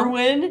Fort Drum?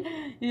 Irwin?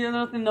 You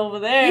know, nothing over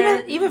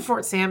there. Even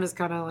Fort Sam is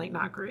kind of like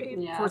not great.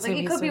 Yeah, Fort like Sam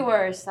it could be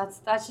worse.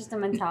 That's just a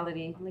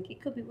mentality. Like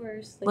it could be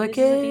worse. Like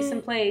this is a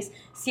decent place.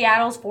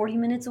 Seattle's 40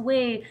 minutes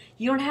away.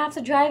 You don't have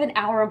to drive an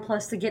hour and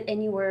plus to get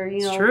anywhere.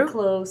 You know,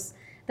 close.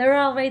 They're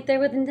all right there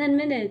within 10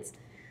 minutes.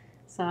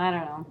 So I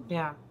don't know.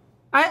 Yeah,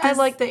 I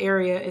like the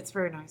area. It's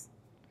very nice.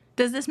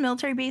 Does this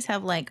military base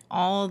have like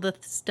all the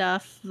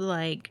stuff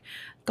like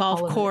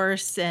golf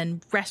course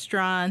and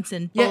restaurants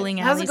and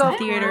bowling alleys and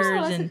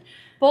theaters and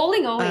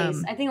bowling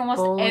always? I think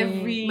almost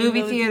every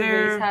movie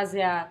theater has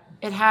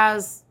It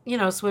has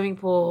swimming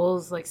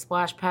pools, like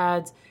splash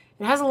pads.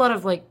 It has a lot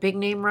of like big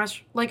name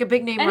restaurant. It's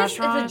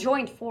a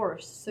joint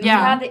force. So you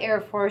have the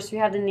Air Force, you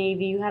have the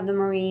Navy, you have the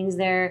Marines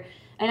there.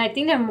 And I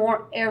think they're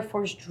more Air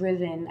Force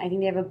driven. I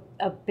think they have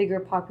a bigger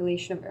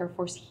population of Air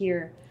Force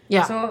here.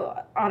 Yeah. So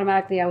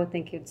automatically, I would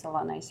think it's a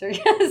lot nicer.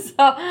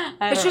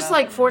 It's just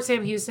like Fort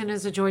Sam Houston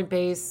is a joint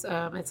base.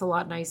 It's a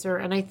lot nicer.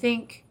 And I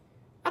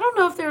don't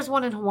know if there's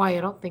one in Hawaii.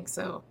 I don't think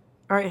so.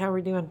 All right, how are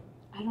we doing?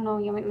 I don't know.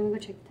 Let me go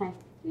check the time.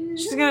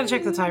 She's going to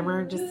check the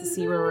timer just to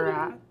see where we're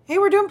at. Hey,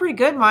 we're doing pretty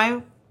good,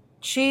 Maya.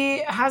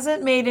 She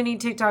hasn't made any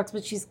TikToks,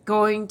 but she's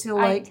going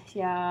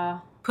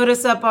to put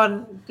us up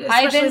on,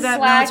 especially that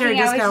military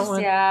discount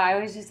one. I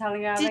was just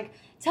telling her, I was like,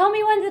 tell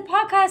me when the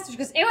podcast,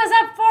 because it was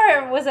up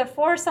for, was it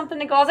for something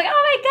to go? I was like, oh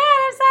my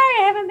God, I'm sorry,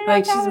 I haven't been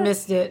like she's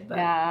missed it. But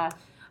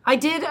I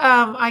did,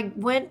 I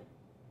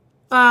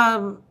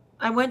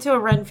went to a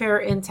Ren Fair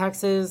in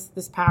Texas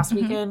this past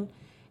weekend,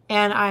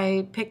 and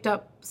I picked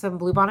up some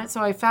bluebonnets.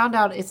 So I found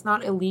out it's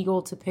not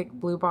illegal to pick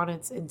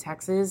bluebonnets in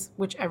Texas,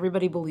 which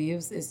everybody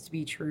believes is to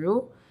be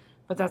true.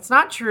 But that's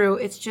not true.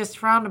 It's just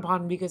frowned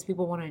upon because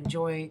people want to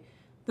enjoy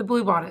the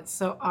bluebonnets.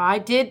 So I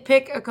did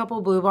pick a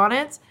couple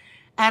bluebonnets,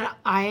 and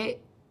I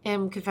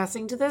am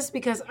confessing to this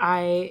because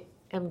I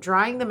am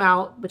drying them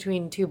out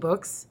between two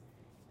books,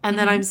 and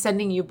then I'm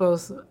sending you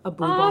both a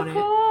bluebonnet.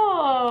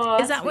 Oh, cool.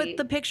 Is that what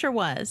the picture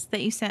was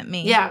that you sent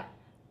me? Yeah.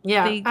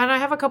 And I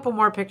have a couple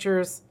more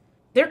pictures.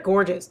 They're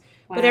gorgeous.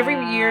 Wow. But every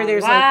year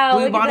there's like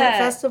bluebonnet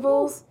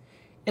festivals,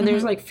 and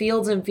there's like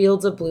fields and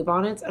fields of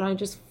bluebonnets, and I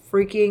just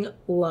freaking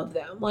love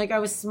them. Like I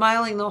was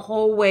smiling the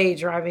whole way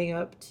driving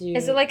up to.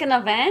 Is it like an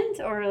event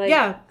or like?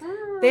 Yeah,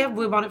 they have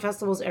bluebonnet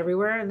festivals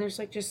everywhere, and there's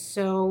like just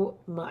so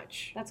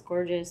much. That's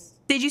gorgeous.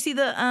 Did you see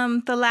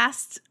our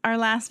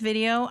last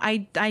video?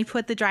 I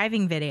put the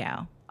driving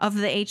video of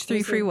the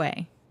H3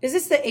 freeway. Is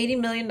this the $80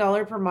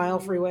 million per mile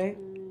freeway?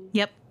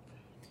 Yep.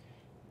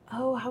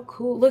 Oh, how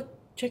cool! Look,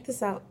 check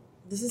this out.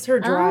 This is her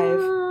drive.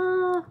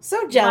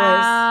 So jealous.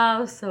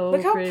 Wow, so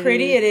look how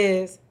pretty it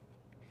is.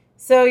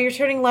 So you're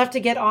turning left to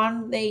get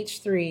on the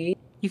H3.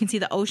 You can see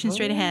the ocean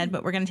straight ahead,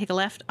 but we're going to take a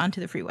left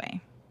onto the freeway.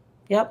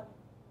 Yep.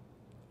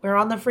 We're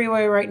on the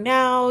freeway right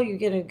now. You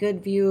get a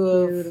good view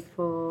of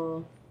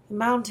beautiful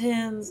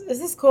mountains.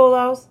 Is this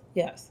Ko'olaus?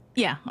 Yes.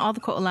 Yeah, all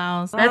the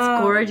Ko'olaus.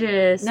 That's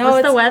gorgeous. No,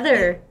 what's the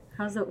weather?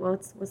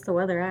 What's the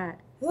weather at?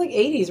 It's like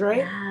 80s, right?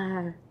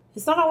 Yeah.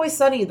 It's not always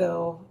sunny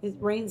though. It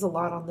rains a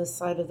lot on this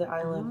side of the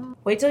island.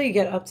 Wait till you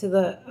get up to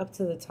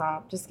the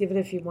top. Just give it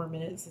a few more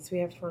minutes since we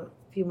have for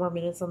a few more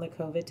minutes on the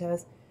COVID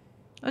test.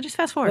 Oh, just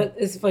fast forward.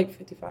 But it's like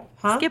 55.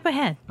 Huh? Skip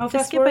ahead. Oh,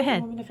 just skip ahead.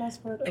 You want me to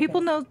fast forward? People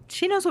know.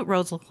 She knows what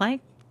roads look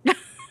like. Yeah,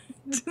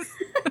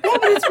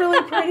 but it's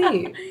really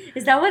pretty.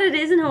 Is that what it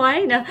is in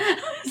Hawaii? No.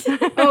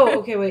 Oh,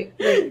 okay.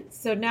 Wait.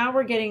 So now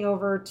we're getting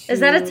over to. Is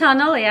that a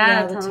tunnel?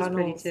 Yeah, the tunnel's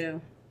pretty too.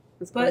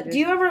 But do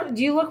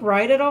you look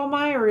right at all,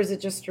 Maya, or is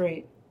it just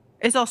straight?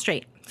 It's all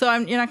straight. So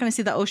you're not going to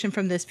see the ocean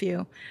from this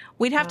view.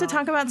 We'd have to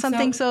talk about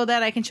something so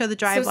that I can show the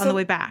drive on the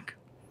way back.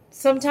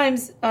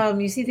 Sometimes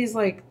you see these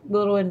like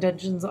little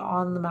indentions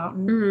on the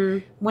mountain.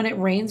 Mm-hmm. When it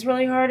rains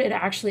really hard, it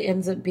actually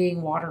ends up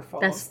being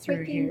waterfalls. That's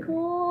through here.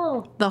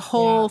 Cool. The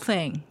whole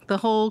thing. The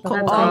whole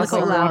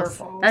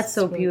waterfalls. That's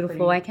so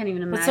beautiful. I can't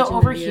even imagine. But so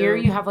over here,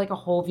 you have like a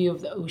whole view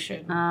of the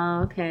ocean.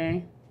 Oh,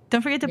 okay.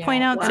 Don't forget to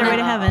point out Stairway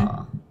to Heaven.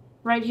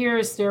 Right here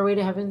is Stairway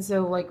to Heaven.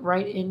 So like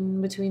right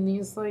in between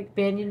these like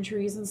banyan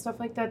trees and stuff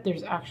like that,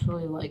 there's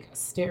actually like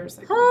stairs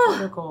that go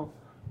vertical.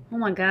 Oh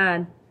my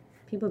God.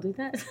 People do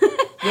that?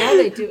 Yeah,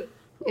 they do.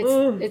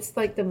 It's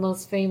like the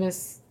most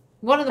famous,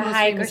 one of the most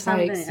famous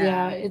hikes.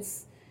 Yeah,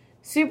 it's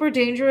super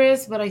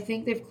dangerous, but I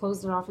think they've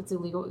closed it off. It's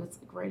illegal. It's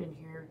like right in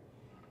here.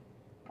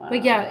 Wow.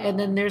 But yeah, and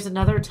then there's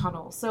another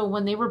tunnel. So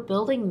when they were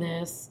building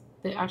this,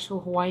 the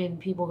actual Hawaiian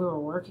people who were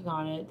working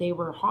on it, they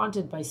were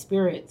haunted by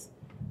spirits.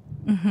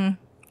 Mm-hmm.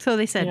 So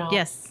they said,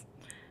 yes.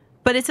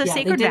 But it's a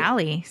sacred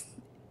valley.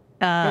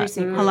 Very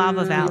sacred.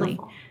 Halava Valley.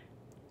 Beautiful.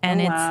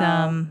 And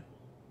wow.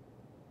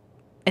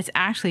 it's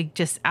actually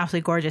just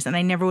absolutely gorgeous. And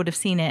I never would have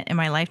seen it in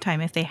my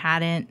lifetime if they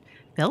hadn't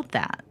built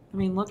that. I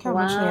mean, look how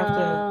much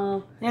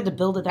they had to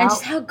build it And out.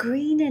 just how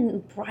green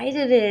and bright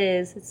it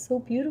is. It's so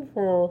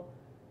beautiful.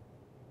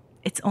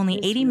 It's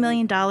only $80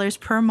 million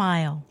per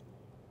mile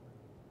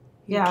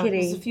Yeah,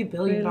 kidding. it's a few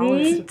billion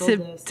Really? dollars to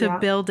build this. to yeah.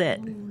 build it.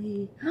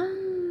 Holy.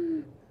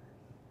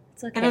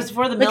 It's okay. And it's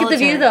for the Look at the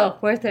military. view, though.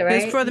 Worth it,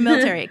 right? It's for the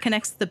military. It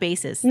connects the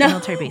bases, No. the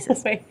military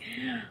bases. Wait.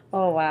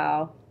 Oh,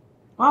 wow.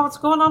 Wow, what's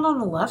going on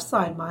the left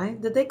side, Mai?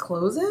 Did they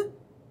close it?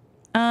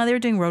 They were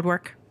doing road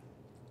work.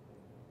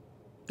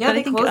 Yeah, But I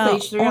they think,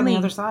 closed the H3 on only- the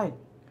other side.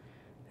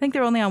 I think they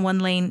were only on one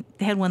lane.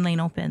 They had one lane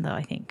open, though,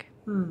 I think.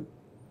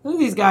 Look at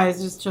these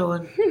guys just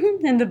chilling.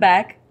 In the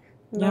back.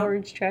 The Yeah.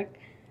 orange truck.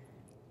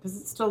 Because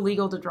it's still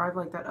legal to drive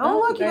like that. Oh, Oh,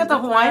 look, you there's got the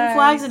the Hawaiian flags.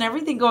 flags and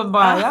everything going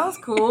by. That was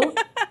cool.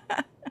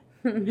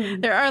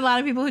 There are a lot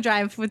of people who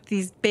drive with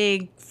these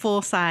big,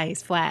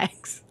 full-size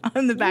flags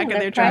on the back of they're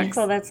their trucks.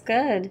 prideful. That's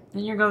good.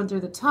 And you're going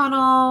through the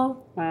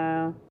tunnel.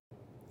 Wow.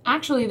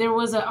 Actually, there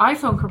was an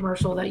iPhone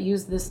commercial that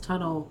used this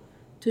tunnel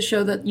to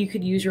show that you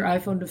could use your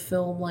iPhone to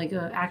film like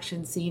an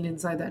action scene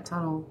inside that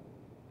tunnel.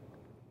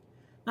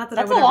 Not that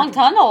That's I a would long ever-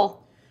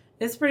 tunnel.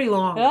 It's pretty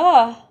long.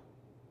 Ugh.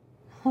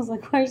 I was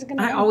like, where's it going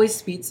to I always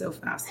speed so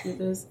fast through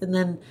this. And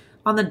then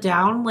on the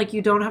down, like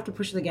you don't have to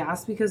push the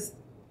gas because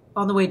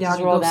on the way down Just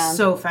you roll go down.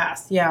 so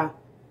fast. Yeah.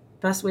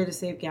 Best way to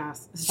save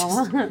gas. It's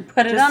just,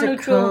 Put it just on to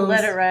neutral and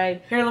let coast. it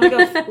ride. Here, let me go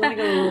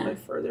a little bit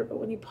further. But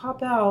when you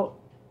pop out,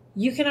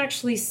 you can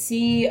actually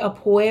see a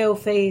poeo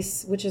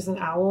face, which is an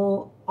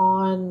owl,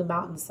 on the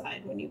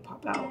mountainside when you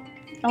pop out.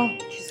 Oh,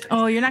 Jesus.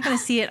 Oh, you're not going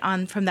to see it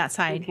from that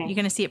side. Okay. You're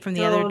going to see it from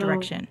the No, other no.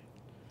 direction.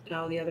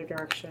 No, the other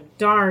direction.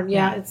 Darn,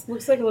 yeah, Yeah. it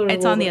looks like a little.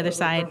 It's on the bit other of a-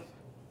 side.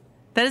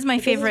 That is my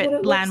This is what it favorite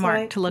looks landmark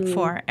like. to look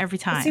for every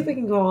Let's see if we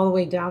time. can go all the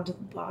way down to the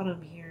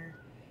bottom here.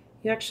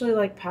 You actually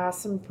like pass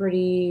some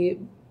pretty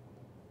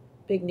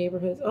big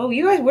neighborhoods. Oh,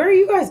 you guys, where are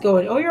you guys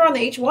going? Oh, you're on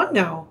the H1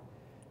 now,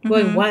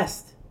 going Mhm.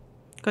 west.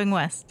 Going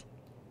west.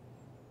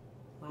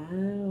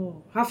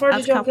 Wow, how far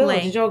That's did y'all go?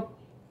 Kapolei.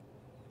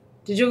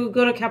 Did you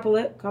go to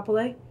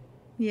Kapolei?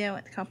 Yeah,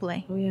 with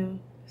Kapolei. Oh yeah.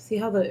 See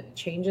how the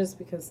changes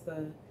because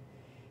the.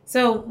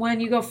 So when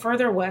you go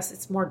further west,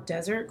 it's more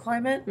desert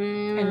climate,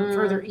 and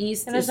further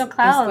east, And there's is- no is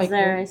clouds like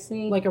there, I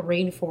see. like a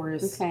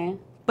rainforest. Okay.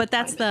 But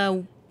that's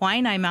the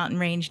Waianae mountain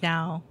range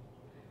now,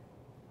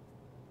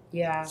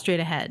 Yeah. straight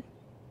ahead.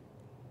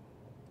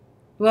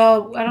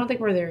 Well, I don't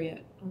think we're there yet.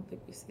 I don't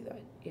think we see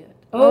that yet.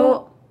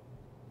 Oh.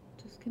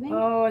 Just kidding.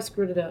 Oh, I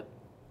screwed it up.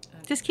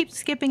 Just keep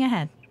skipping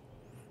ahead.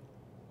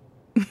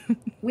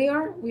 We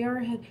are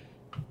ahead.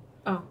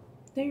 Oh,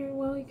 there.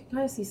 Well, you can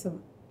kind of see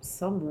some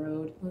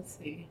road. Let's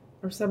see,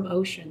 or some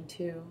ocean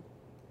too.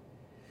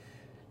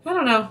 I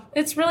don't know.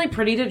 It's really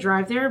pretty to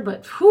drive there,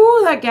 but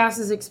whew, that gas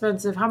is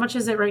expensive. How much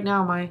is it right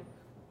now, Mai?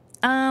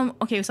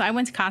 Okay, so I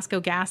went to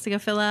Costco gas to go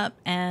fill up,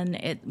 and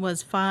it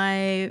was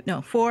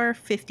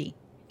 $4.50.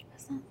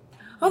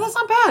 Oh, that's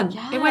not bad.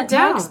 Yeah, it went it's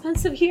more down.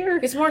 expensive here.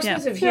 It's more Yeah.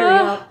 expensive here.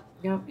 Yeah.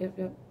 Yep. I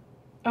think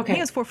Okay. it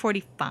was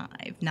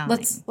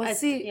 $4.45. Let's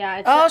see. Yeah,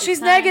 it's Oh, not- she's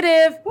it's not-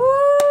 negative. Woo!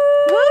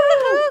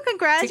 Woohoo! Take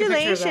a picture of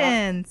that.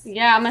 Congratulations!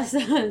 Yeah, I'm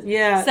gonna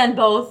Yeah. send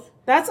both.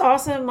 That's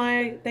awesome,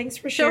 Mai. Thanks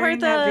for Show her sharing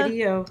that the-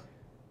 video.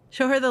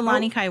 Show her Oh. the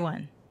Lani Kai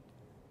one.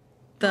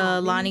 The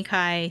Lani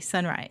Kai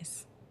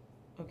sunrise,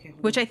 Okay.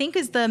 hold which on. I think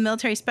is the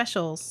military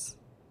specials.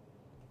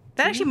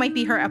 That actually might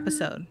be her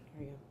episode. There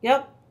we go.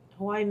 Yep.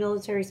 Hawaii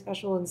Military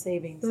Special and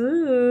Savings.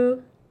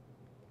 Ooh.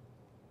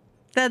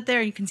 That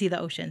there you can see the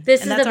ocean.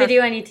 This And is that's the our-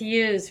 video I need to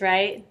use,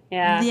 right?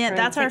 Yeah. Yeah, for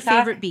that's our TikTok?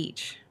 favorite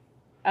beach.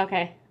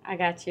 Okay, I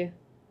got you.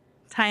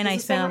 Ty and I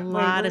Is the spent a sunrise- wait,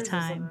 lot where of is the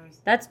time.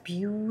 sunrise? That's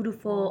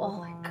beautiful. Oh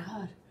my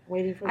god.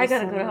 Waiting for the I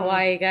gotta go to sunrise.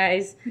 Hawaii,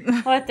 guys.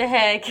 What the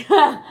heck?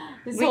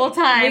 This We- whole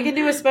time. we can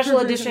do a special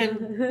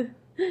edition.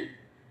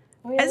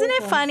 Oh, yeah, Isn't there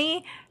it we go.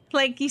 funny?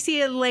 Like you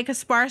see like a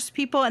sparse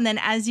people, and then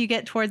as you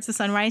get towards the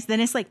sunrise, then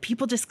it's like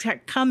people just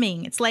start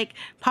coming. It's like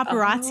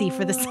paparazzi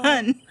for the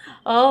sun,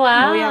 Oh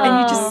wow. Oh, yeah.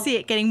 and you just see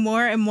it getting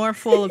more and more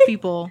full of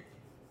people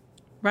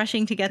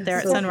rushing to get there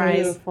at so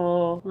sunrise.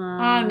 Beautiful. Oh,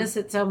 I miss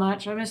it so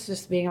much. I miss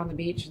just being on the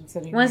beach and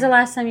sitting When's the there.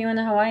 last time you went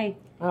to Hawaii?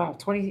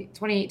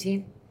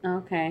 2018.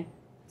 Okay.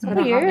 It's been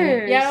a hot minute.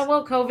 years. Yeah,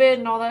 well, COVID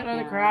and all that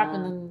other crap,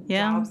 and Yeah. then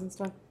Yeah. jobs and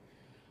stuff.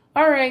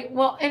 All right.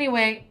 Well,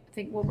 anyway, I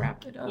think we'll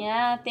wrap it up.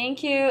 Yeah,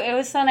 thank you. It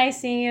was so nice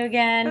seeing you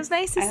again. It was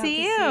nice to I hope see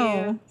to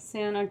you.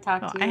 soon or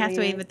talk Oh, to you. I have to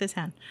later. wave with this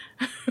hand.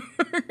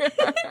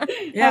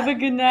 Yeah. Have a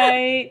good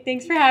night.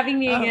 Thanks for having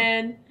me Oh.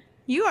 again.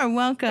 You are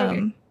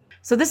welcome.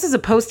 So this is a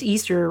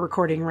post-Easter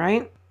recording,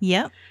 right?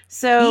 Yep.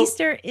 So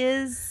Easter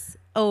is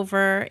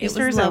over.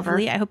 Easter it was is over.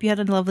 lovely. I hope you had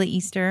a lovely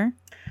Easter.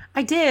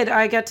 I did.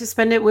 I got to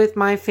spend it with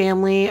my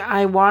family.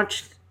 I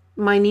watched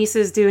my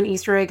nieces do an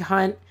Easter egg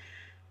hunt,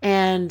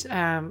 and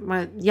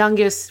my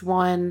youngest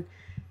one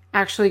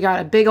actually got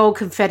a big old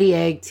confetti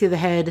egg to the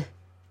head,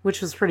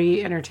 which was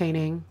pretty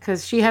entertaining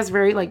because she has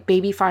very like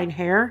baby fine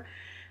hair,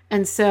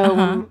 And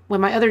so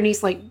when my other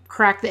niece like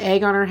cracked the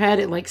egg on her head,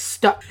 it like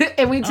stuck,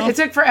 and it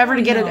took forever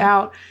to get it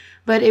out.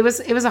 But it was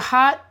a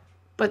hot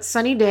but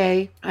sunny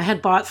day. I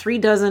had bought 3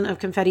 dozen of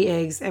confetti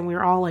eggs, and we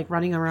were all like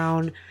running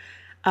around,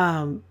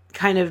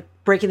 kind of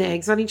breaking the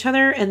eggs on each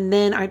other. And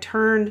then I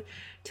turned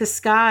to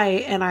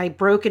Sky and I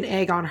broke an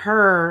egg on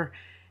her,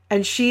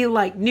 and she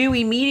like knew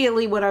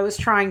immediately what I was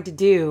trying to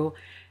do.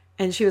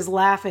 And she was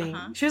laughing.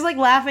 She was like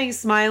laughing,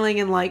 smiling,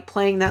 and like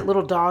playing that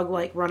little dog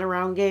like run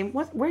around game.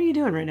 Where are you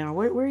doing right now?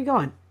 Where are you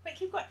going? Wait,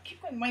 keep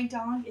going. My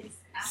dog is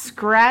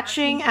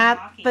scratching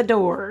at the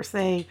door,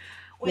 saying,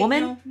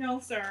 "Woman, no,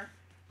 sir.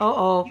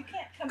 Oh,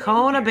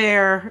 Kona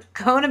Bear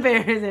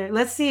there.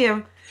 Let's see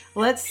him.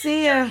 Let's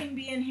see him. Can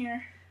be in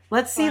here.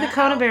 Let's see the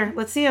Kona Bear.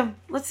 Let's see him.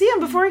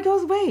 Before he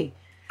goes away.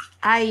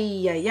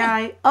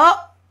 Ay.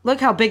 Oh, look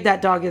how big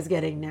that dog is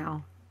getting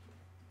now.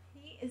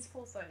 He is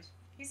full size.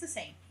 He's the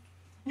same.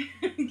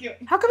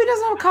 How come he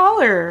doesn't have a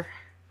collar?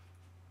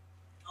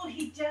 Oh,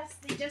 they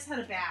just had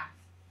a bath.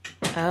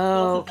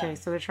 Oh, okay.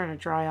 So they're trying to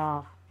dry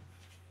off.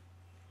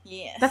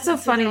 Yes. That's so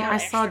funny. I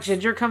saw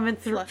Ginger come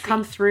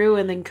through,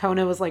 and then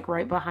Kona was like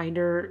right behind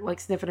her,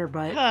 like sniffing her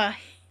butt.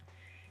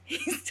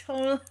 He's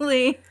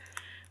totally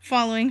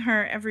following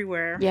her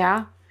everywhere.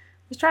 Yeah.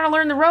 He's trying to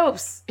learn the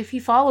ropes. If he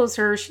follows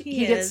her,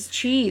 he gets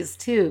cheese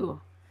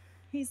too.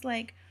 He's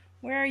like,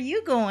 "Where are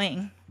you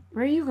going?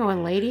 Where are you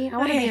going, lady? I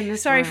want to be in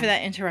this Sorry room." for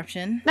that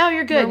interruption. No,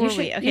 you're good.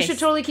 Okay. You should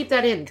totally keep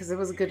that in because it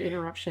was a good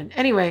interruption.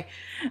 Anyway,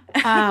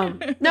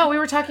 no, we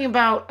were talking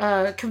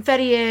about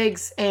confetti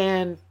eggs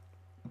and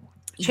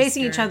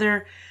chasing each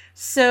other.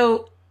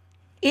 So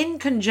in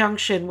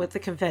conjunction with the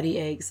confetti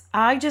eggs,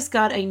 I just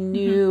got a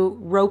new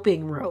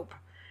roping rope.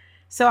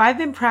 So I've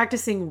been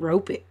practicing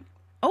roping.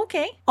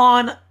 Okay.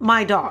 On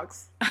my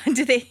dogs.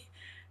 Do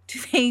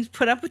they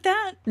put up with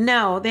that?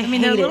 No, they hate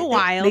it. They're a little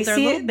wild. They're a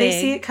little big. They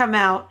see it come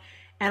out.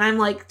 And I'm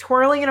like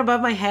twirling it above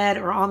my head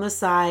or on the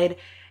side.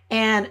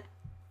 And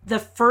the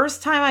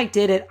first time I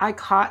did it, I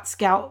caught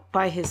Scout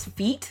by his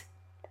feet,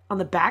 on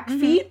the back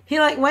feet. He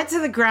like went to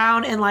the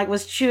ground and like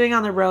was chewing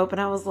on the rope. And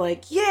I was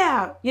like,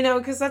 yeah,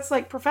 because that's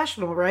like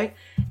professional, right?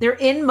 They're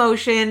in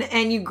motion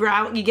and you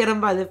get them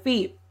by the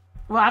feet.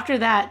 Well, after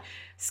that,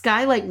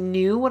 Sky like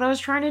knew what I was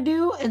trying to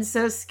do. And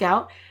so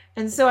Scout.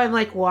 And so I'm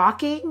like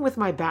walking with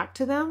my back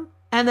to them.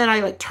 And then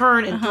I like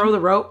turn and throw the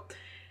rope.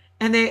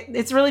 And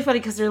it's really funny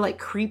because they're like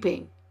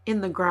creeping in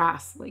the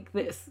grass like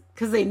this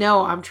because they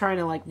know I'm trying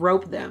to like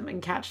rope them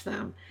and catch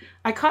them.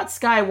 I caught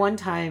Sky one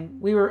time.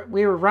 We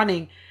were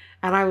running,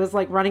 and I was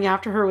like running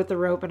after her with the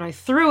rope, and I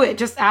threw it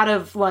just out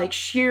of like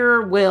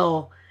sheer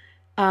will,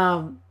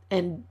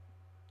 and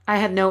I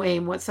had no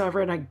aim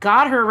whatsoever. And I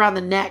got her around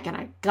the neck, and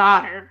I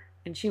got her,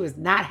 and she was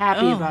not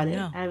happy about it.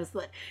 I was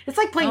like, it's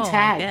like playing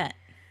tag.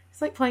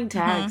 It's like playing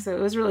tag, so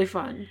it was really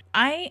fun.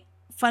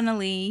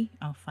 Funnily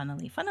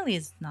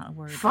is not a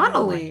word.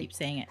 Funnily? I keep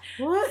saying it.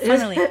 What?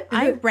 Funnily,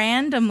 I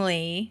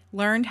randomly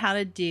learned how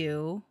to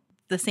do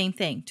the same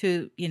thing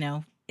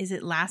is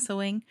it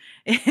lassoing?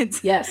 It's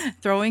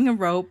throwing a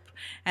rope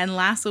and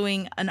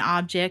lassoing an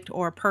object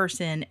or a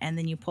person, and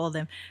then you pull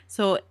them.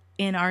 So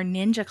in our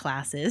ninja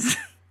classes,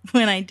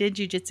 when I did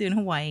jiu-jitsu in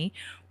Hawaii,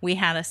 we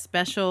had a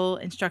special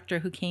instructor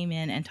who came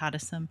in and taught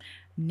us some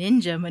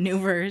ninja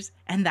maneuvers,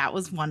 and that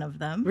was one of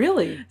them.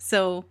 Really?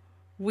 So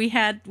we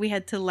had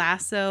to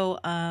lasso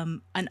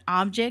an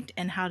object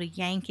and how to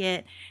yank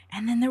it.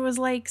 And then there was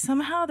like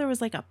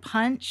a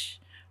punch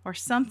or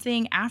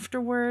something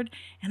afterward.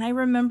 And I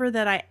remember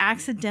that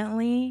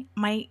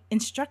my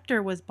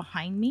instructor was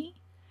behind me.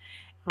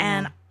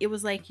 And it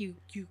was like you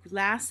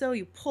lasso,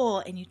 you pull,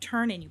 and you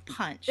turn and you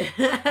punch.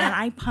 And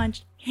I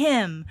punched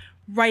him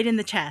right in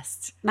the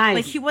chest. Nice.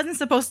 Like he wasn't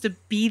supposed to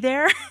be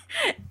there.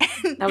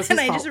 And that was his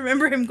fault. Just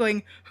remember him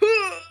going,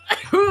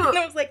 and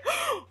I was like,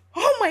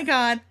 oh my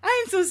God,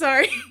 I'm so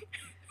sorry.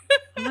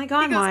 Oh my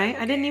God, Mai.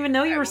 I didn't even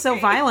know you were so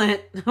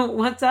violent.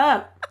 What's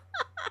up?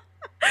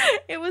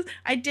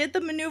 I did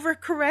the maneuver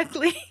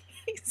correctly.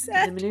 He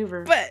said, the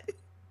maneuver. But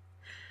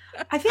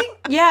I think,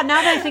 now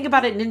that I think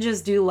about it,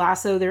 ninjas do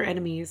lasso their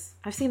enemies.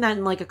 I've seen that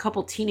in like a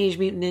couple Teenage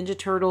Mutant Ninja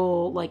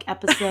Turtle like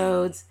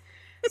episodes.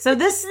 So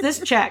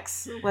this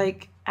checks.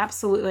 Like,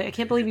 absolutely. I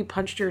can't believe you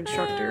punched your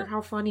instructor.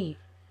 How funny.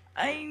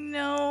 I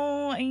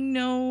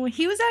know.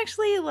 He was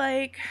actually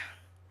like...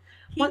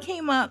 He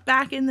came up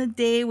back in the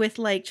day with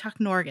like Chuck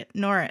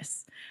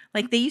Norris.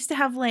 Like they used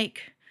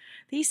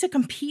to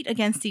compete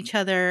against each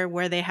other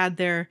where they had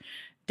their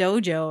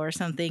dojo or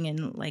something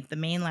in like the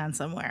mainland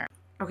somewhere.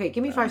 Okay,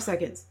 give me 5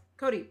 seconds.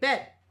 Cody,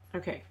 bed.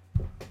 Okay.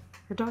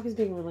 Her dog is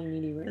being really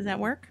needy right now. Does that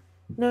work?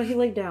 No, he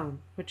laid down,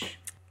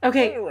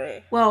 okay.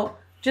 Anyway. Well,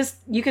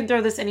 you can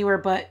throw this anywhere,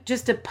 but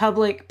just a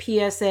public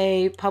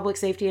PSA, public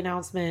safety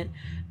announcement.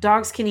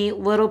 Dogs can eat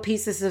little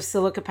pieces of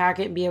silica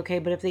packet and be okay,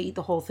 but if they eat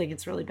the whole thing,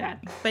 it's really bad.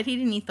 But he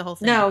didn't eat the whole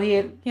thing. No, he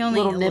had only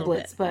little ate a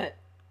niblets, but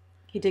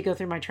he did go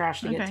through my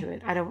trash to get to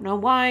it. I don't know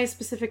why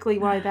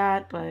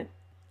that, but...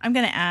 I'm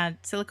going to add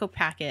silica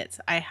packets.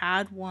 I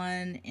had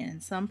one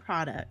in some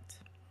product.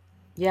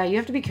 Yeah, you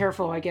have to be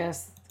careful, I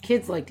guess.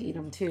 Kids like to eat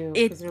them, too,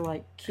 because they're,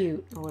 like,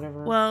 cute or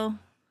whatever. Well,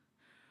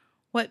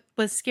 What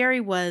was scary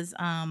was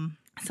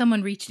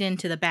someone reached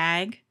into the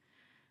bag,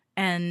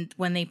 and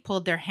when they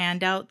pulled their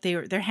hand out,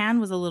 their hand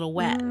was a little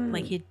wet.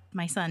 Like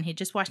my son, he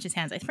just washed his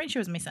hands. I'm pretty sure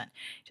it was my son.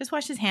 Just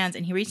washed his hands,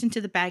 and he reached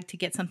into the bag to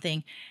get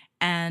something,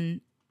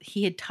 and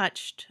he had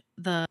touched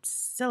the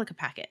silica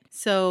packet.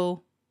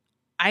 So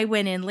I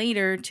went in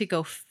later to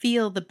go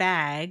feel the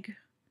bag,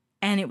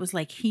 and it was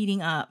like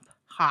heating up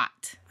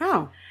hot.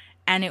 Oh.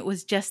 And it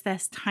was just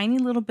this tiny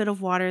little bit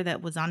of water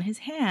that was on his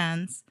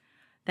hands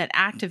that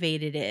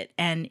activated it,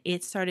 and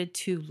it started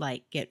to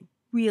like get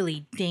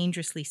really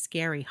dangerously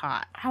scary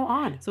hot. How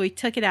odd. So we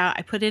took it out.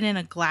 I put it in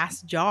a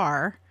glass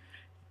jar,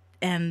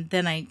 and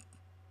then I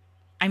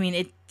mean,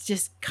 it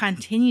just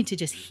continued to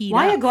just heat up.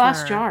 Why a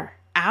glass for jar?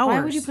 Hours.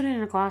 Why would you put it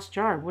in a glass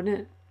jar? Wouldn't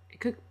it? It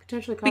could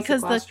potentially cause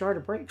Because the glass jar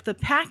to break. The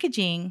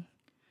packaging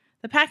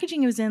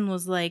it was in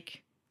was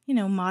like,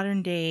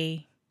 modern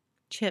day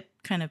chip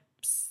kind of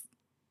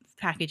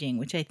packaging,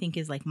 which I think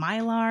is like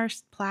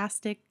Mylar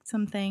plastic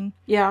something.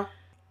 Yeah.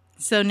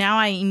 So now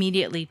I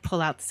immediately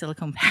pull out the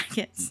silicone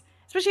packets,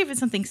 especially if it's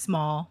something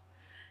small,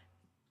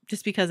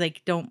 just because I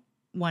don't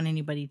want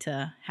anybody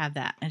to have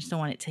that. I just don't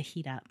want it to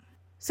heat up.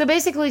 So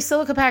basically,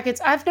 silica packets,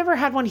 I've never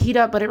had one heat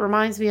up, but it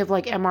reminds me of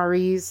like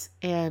MREs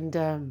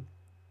and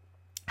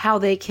how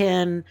they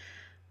can,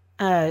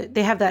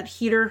 they have that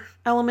heater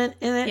element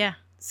in it. Yeah.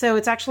 So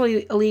it's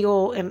actually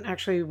illegal and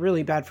actually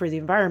really bad for the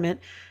environment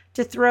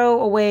to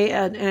throw away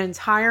an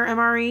entire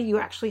MRE. You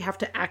actually have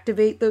to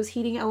activate those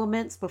heating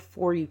elements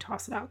before you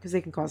toss it out because they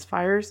can cause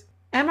fires.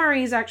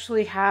 MREs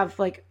actually have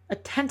like a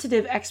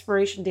tentative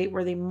expiration date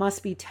where they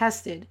must be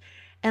tested.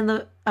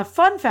 And a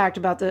fun fact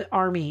about the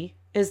Army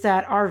is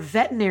that our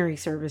veterinary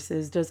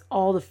services does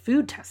all the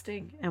food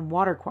testing and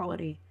water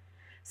quality.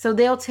 So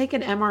they'll take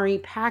an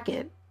MRE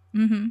packet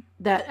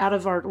that out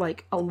of our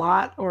like a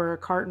lot or a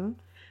carton,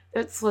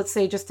 it's let's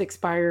say just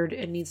expired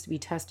and needs to be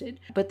tested,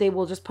 but they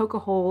will just poke a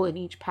hole in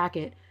each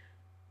packet,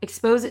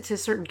 expose it to a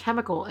certain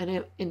chemical, and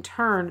it in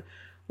turn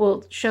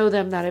will show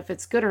them that if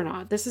it's good or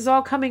not. This is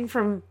all coming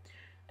from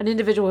an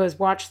individual who has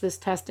watched this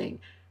testing.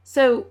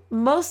 So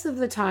most of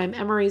the time,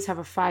 MREs have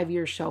a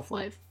 5-year shelf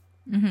life.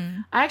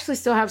 I actually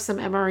still have some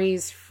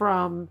MREs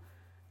from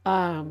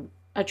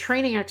a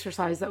training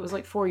exercise that was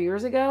like 4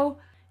 years ago.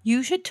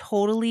 You should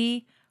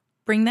totally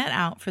bring that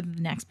out for the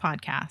next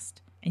podcast,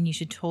 and you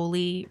should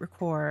totally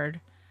record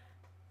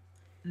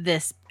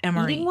this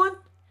MRE. Eating one?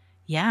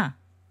 Yeah.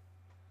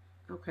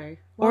 Okay.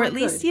 Or at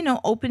least,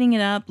 opening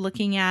it up,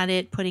 looking at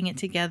it, putting it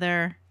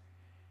together,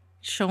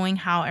 showing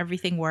how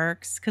everything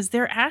works, because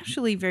they're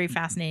actually very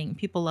fascinating.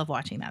 People love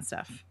watching that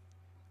stuff.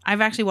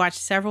 I've actually watched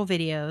several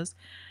videos.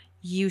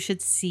 You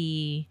should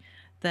see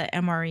the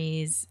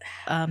MREs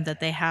that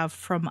they have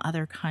from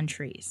other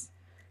countries.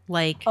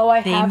 Like,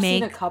 they have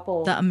make seen a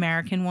couple. The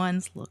American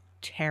ones look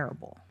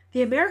terrible.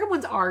 The American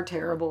ones are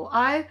terrible.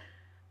 I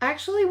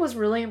actually was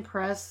really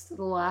impressed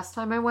the last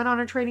time I went on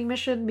a training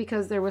mission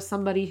because there was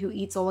somebody who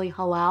eats only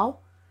halal.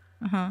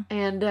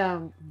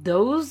 And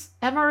those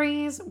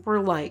MREs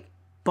were like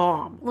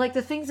bomb. Like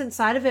the things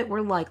inside of it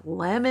were like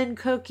lemon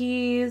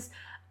cookies.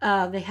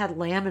 They had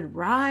lamb and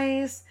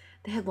rice.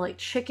 They had like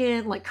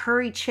chicken, like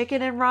curry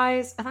chicken and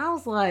rice. And I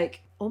was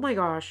like, oh my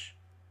gosh,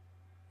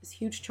 this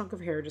huge chunk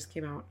of hair just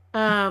came out.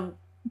 I'm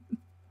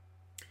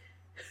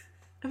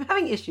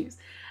having issues.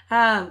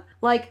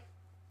 Like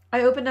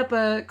I opened up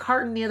a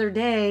carton the other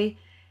day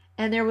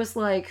and there was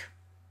like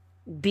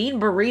bean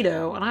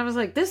burrito. And I was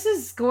like, this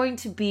is going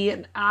to be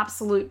an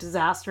absolute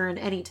disaster in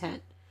any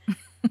tent.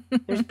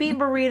 There's bean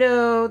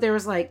burrito. There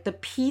was like the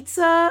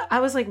pizza.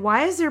 I was like,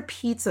 why is there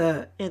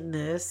pizza in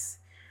this?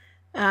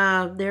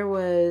 There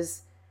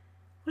was,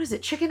 what is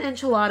it? Chicken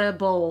enchilada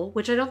bowl,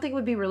 which I don't think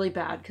would be really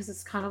bad because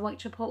it's kind of like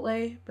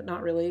Chipotle, but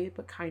not really,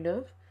 but kind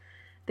of.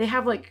 They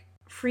have like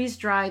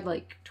freeze-dried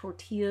like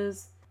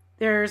tortillas.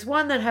 There's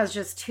one that has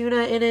just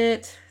tuna in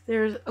it.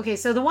 Okay,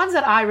 so the ones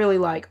that I really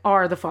like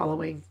are the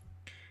following.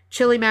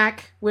 Chili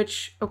mac,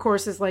 which of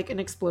course is like an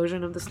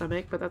explosion of the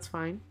stomach, but that's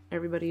fine.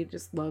 Everybody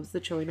just loves the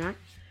chili mac.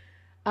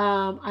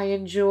 I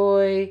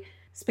enjoy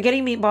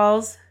spaghetti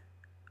meatballs,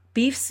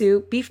 beef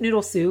soup, beef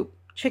noodle soup,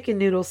 chicken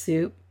noodle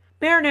soup.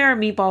 Marinara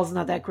meatballs is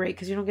not that great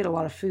because you don't get a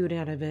lot of food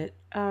out of it.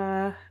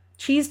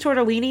 Cheese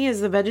tortellini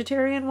is the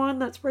vegetarian one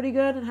that's pretty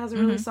good and has a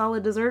really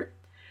solid dessert.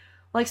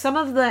 Like some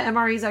of the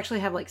MREs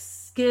actually have like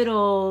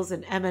Skittles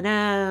and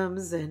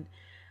M&Ms and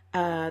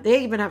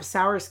they even have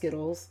sour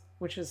Skittles,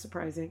 which is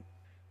surprising.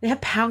 They have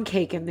pound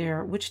cake in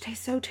there, which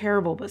tastes so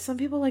terrible, but some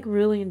people like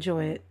really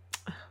enjoy it.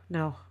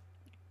 No.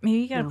 Maybe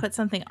you gotta put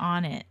something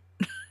on it.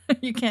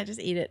 You can't just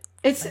eat it.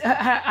 It's,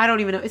 I don't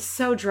even know. It's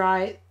so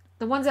dry.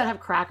 The ones that have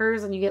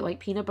crackers and you get like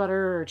peanut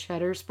butter or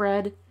cheddar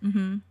spread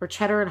or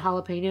cheddar and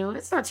jalapeno,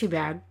 it's not too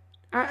bad.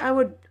 I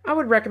would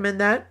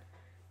recommend that.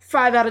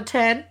 5 out of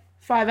 10.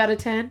 5 out of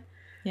 10.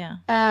 Yeah.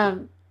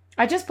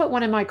 I just put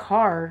one in my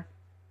car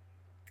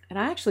and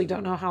I actually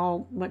don't know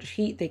how much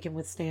heat they can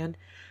withstand,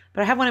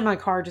 but I have one in my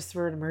car just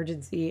for an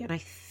emergency. And I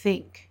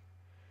think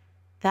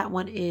that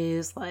one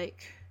is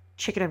like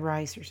chicken and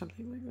rice or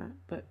something like that.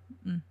 But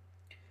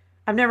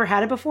I've never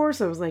had it before,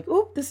 so I was like,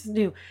 "Oh, this is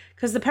new."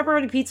 Because the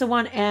pepperoni pizza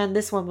one and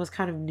this one was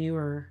kind of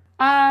newer.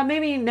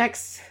 Maybe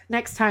next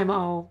time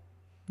I'll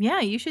Yeah,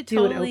 you should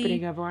do an totally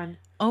opening of one.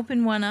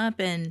 open one up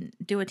and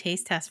do a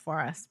taste test for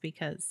us,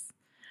 because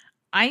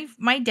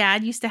my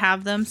dad used to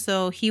have them,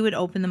 so he would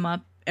open them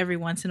up every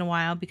once in a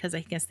while because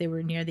I guess they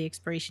were near the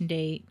expiration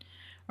date,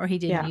 or he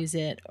didn't use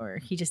it, or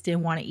he just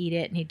didn't want to eat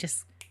it and he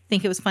just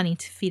think it was funny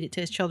to feed it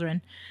to his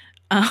children.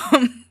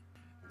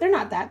 They're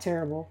not that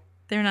terrible.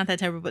 They're not that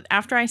terrible, but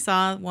after I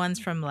saw ones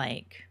from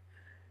like,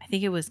 I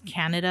think it was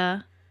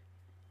Canada.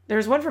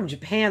 There's one from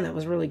Japan that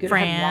was really good.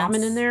 France. It had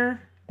ramen in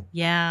there.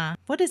 Yeah.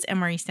 What does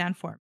MRE stand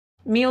for?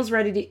 Meal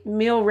ready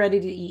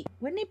to eat.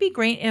 Wouldn't it be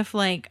great if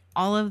like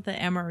all of the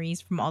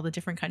MREs from all the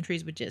different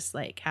countries would just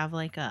like have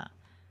like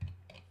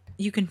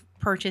anybody can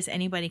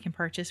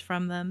purchase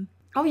from them?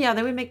 Oh yeah,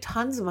 they would make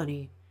tons of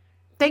money.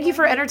 Thank you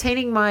for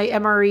entertaining my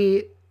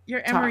MRE.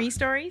 Your talk. MRE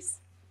stories?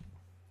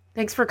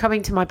 Thanks for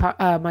coming to my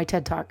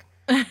TED Talk.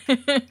 I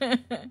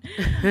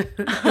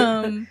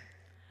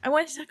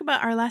wanted to talk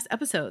about our last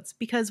episodes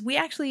because we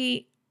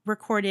actually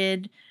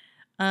recorded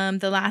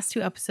the last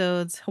 2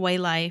 episodes, Hawaii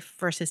Life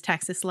versus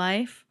Texas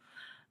Life,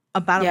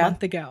 about a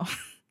month ago.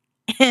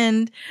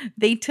 And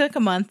they took a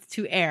month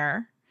to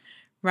air,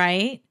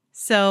 right?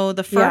 So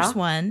the first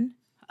one,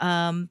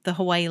 the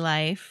Hawaii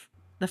Life,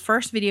 the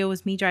first video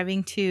was me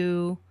driving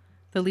to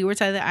the leeward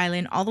side of the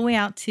island all the way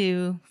out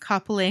to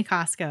Kapolei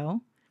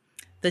Costco.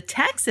 The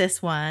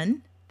Texas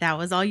one, that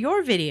was all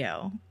your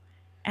video.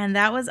 And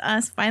that was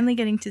us finally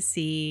getting to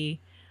see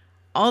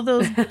all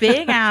those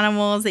big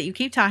animals that you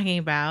keep talking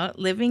about,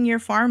 living your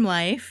farm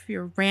life,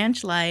 your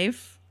ranch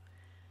life,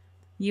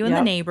 you and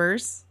the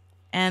neighbors,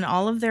 and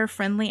all of their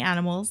friendly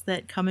animals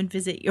that come and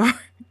visit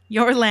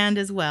your land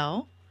as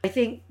well. I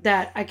think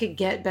that I could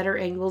get better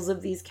angles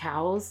of these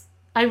cows.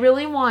 I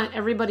really want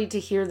everybody to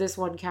hear this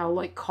one cow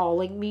like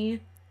calling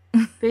me.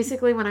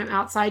 Basically, when I'm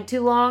outside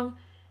too long.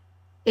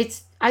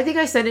 I think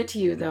I sent it to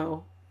you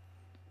though.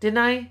 Didn't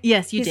I?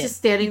 Yes, you did. He's just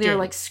standing there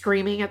like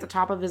screaming at the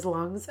top of his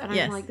lungs. And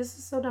Yes. I'm like, this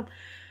is so dumb.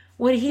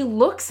 When he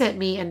looks at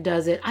me and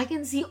does it, I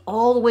can see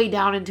all the way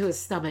down into his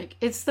stomach.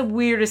 It's the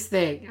weirdest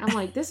thing. I'm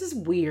like, this is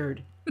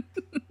weird.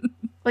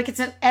 Like it's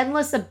an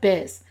endless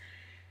abyss.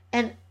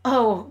 And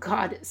oh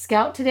God,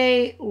 Scout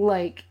today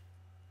like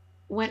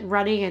went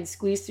running and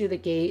squeezed through the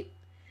gate.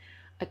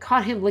 I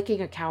caught him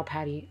licking a cow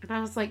patty. And I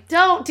was like,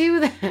 don't do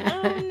that.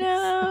 Oh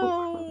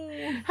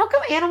no. How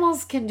come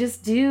animals can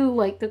just do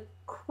like the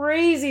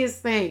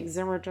craziest things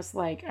and we're just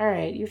like, all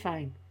right, you're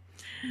fine.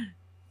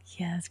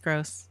 Yeah, that's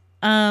gross.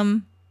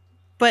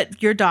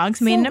 But your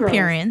dogs made an gross.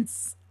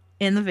 appearance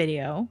in the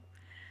video.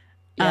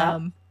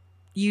 Yeah.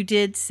 You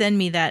did send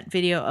me that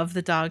video of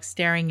the dog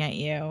staring at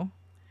you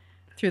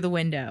through the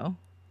window.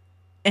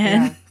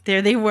 And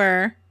there they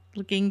were,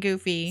 looking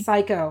goofy.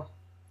 Psycho,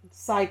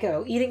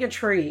 eating a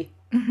tree.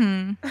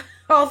 Mm-hmm.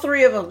 All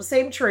 3 of them,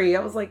 same tree. I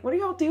was like, what are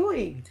y'all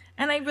doing?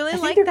 And I really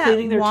think like they're that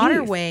cleaning their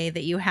waterway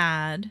that you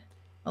had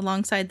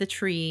alongside the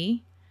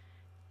tree.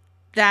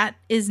 That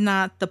is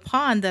not the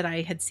pond that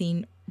I had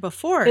seen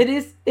before. It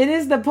is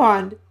the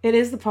pond. It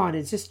is the pond.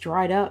 It's just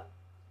dried up.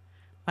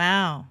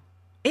 Wow.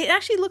 It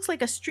actually looks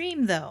like a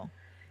stream though.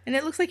 And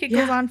it looks like it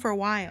goes on for a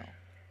while.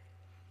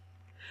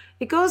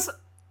 It goes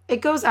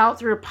out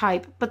through a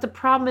pipe, but the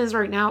problem is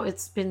right now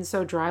it's been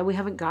so dry. We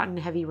haven't gotten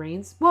heavy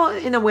rains. Well,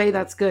 in a way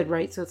that's good,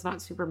 right? So it's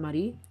not super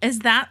muddy. Is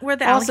that where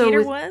the Also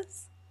alligator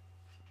was?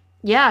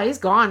 Yeah, he's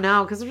gone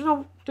now because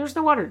there's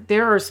no water.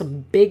 There are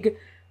some big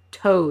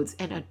toads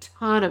and a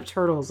ton of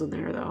turtles in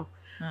there though.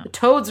 Oh. The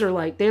toads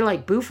are they're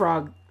like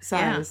bullfrog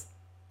size.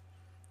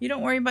 You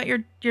don't worry about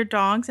your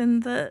dogs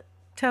and the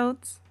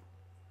toads?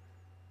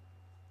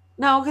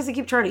 No, because they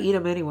keep trying to eat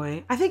them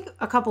anyway. I think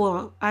a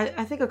couple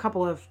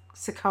have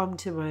succumbed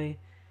to my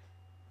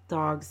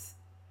dog's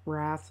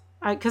wrath.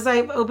 Because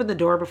I've opened the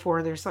door before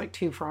and there's like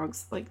 2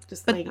 frogs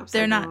just laying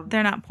upside down.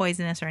 They're not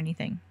poisonous or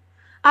anything.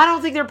 I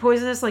don't think they're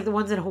poisonous like the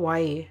ones in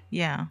Hawaii.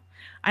 Yeah.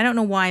 I don't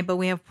know why, but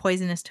we have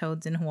poisonous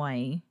toads in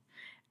Hawaii.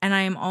 And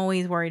I am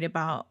always worried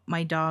about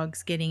my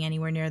dogs getting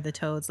anywhere near the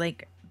toads.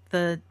 Like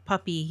the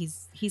puppy,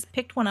 he's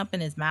picked one up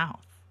in his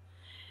mouth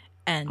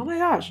and oh my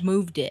gosh,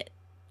 moved it.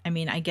 I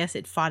mean, I guess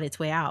it fought its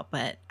way out,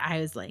 but I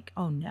was like,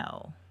 oh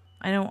no.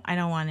 I don't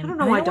want him. I don't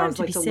know why dogs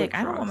to like be to sick. lick I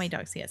don't want frogs. my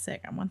dogs to get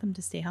sick. I want them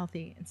to stay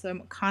healthy. And so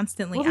I'm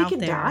constantly well, out they can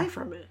there. die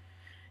from it.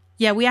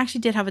 Yeah, we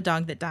actually did have a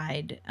dog that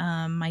died.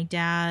 My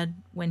dad,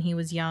 when he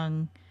was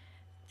young,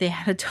 they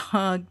had a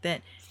dog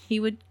that he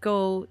would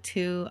go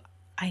to.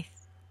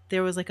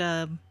 There was like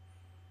a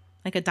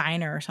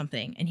diner or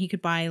something, and he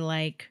could buy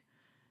like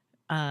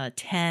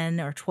 10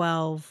 or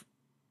 12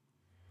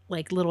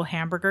 like little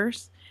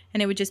hamburgers,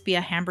 and it would just be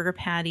a hamburger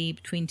patty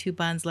between 2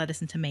 buns,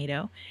 lettuce, and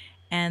tomato.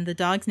 And the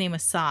dog's name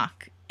was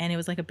Sock, and it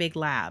was like a big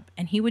lab,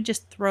 and he would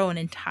just throw an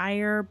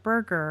entire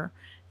burger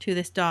to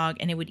this dog,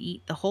 and it would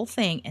eat the whole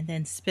thing and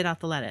then spit out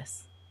the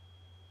lettuce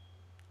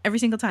every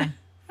single time.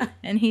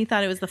 And he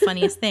thought it was the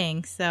funniest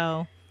thing.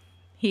 So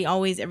he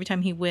always, every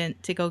time he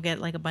went to go get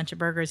like a bunch of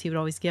burgers, he would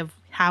always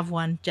have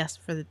one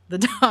just for the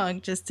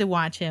dog, just to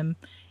watch him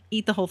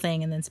eat the whole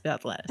thing and then spit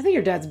out the lettuce. I think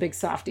your dad's a big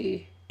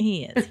softie.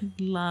 He is.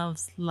 He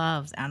loves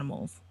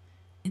animals.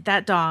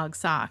 That dog,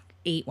 Sock,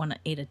 ate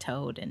a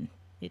toad and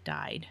it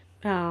died.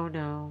 Oh,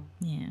 no.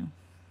 Yeah.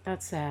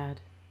 That's sad.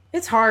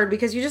 It's hard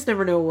because you just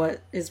never know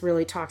what is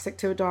really toxic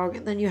to a dog.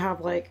 And then you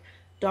have like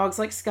dogs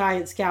like Sky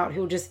and Scout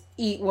who just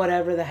eat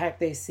whatever the heck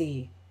they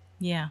see.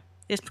 Yeah.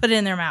 Just put it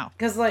in their mouth.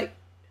 Because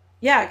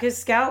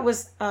Scout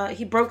was,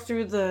 he broke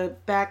through the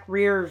back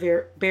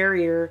rear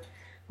barrier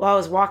while I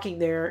was walking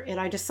there. And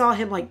I just saw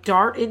him like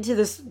dart into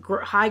this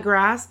high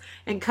grass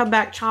and come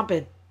back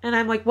chomping. And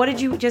I'm like, what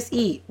did you just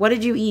eat? What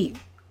did you eat?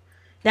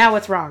 Now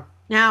what's wrong?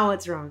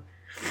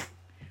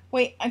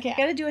 Wait, okay, I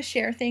gotta do a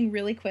share thing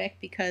really quick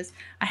because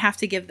I have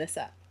to give this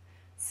up.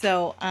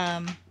 So,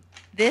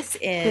 this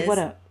is... What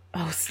up?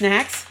 Oh,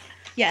 snacks?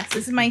 Yes,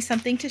 this is my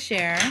something to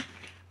share.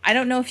 I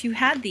don't know if you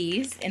had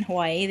these in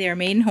Hawaii. They are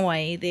made in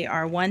Hawaii. They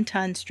are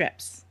 1-ton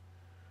strips.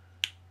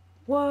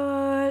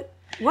 What?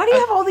 Why do you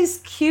have all these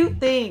cute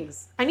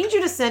things? I need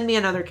you to send me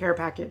another care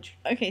package.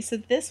 Okay, so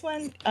this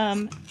one...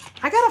 I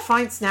gotta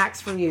find snacks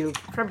from you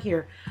from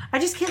here. I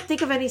just can't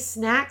think of any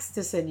snacks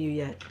to send you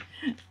yet.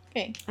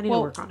 Okay. I need to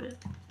work on it.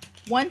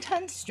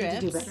 1-ton strips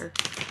to do better.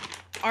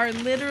 Are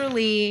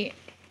literally,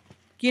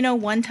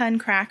 1-ton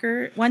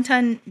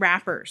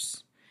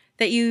wrappers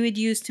that you would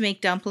use to make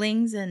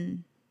dumplings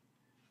and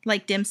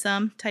like dim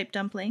sum type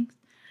dumplings.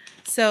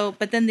 So,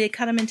 but then they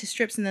cut them into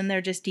strips and then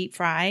they're just deep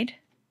fried.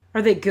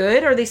 Are they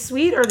good? Are they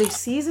sweet? Are they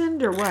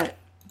seasoned or what?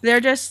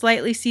 They're just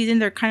slightly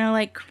seasoned. They're kind of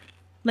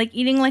like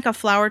eating like a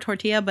flour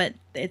tortilla, but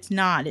it's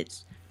not.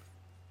 It's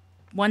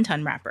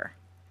 1-ton wrapper.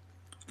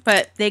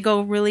 But they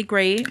go really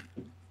great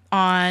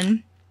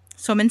on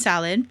somen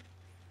salad,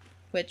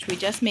 which we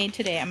just made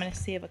today. I'm going to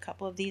save a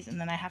couple of these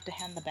and then I have to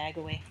hand the bag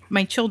away.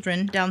 My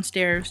children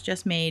downstairs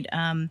just made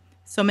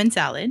somen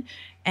salad,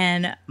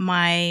 and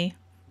my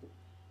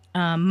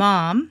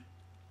mom,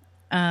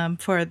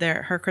 for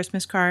her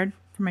Christmas card,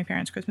 for my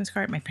parents' Christmas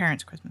card,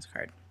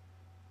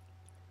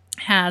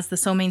 has the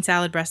somen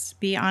salad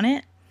recipe on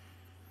it,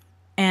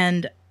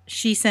 and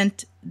she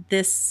sent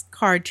this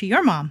card to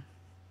your mom.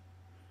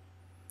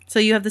 So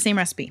you have the same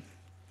recipe.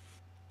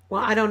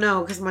 Well, I don't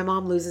know because my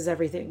mom loses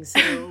everything,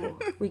 so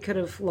we could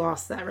have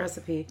lost that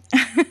recipe.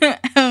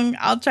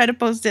 I'll try to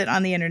post it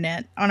on the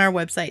internet, on our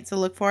website, so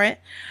look for it.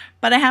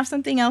 But I have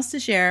something else to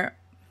share.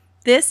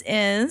 This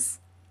is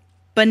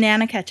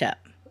banana ketchup.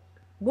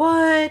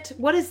 What?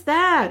 What is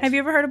that? Have you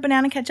ever heard of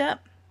banana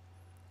ketchup?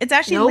 It's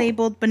actually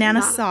labeled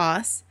banana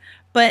sauce,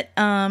 but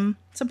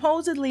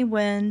supposedly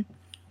when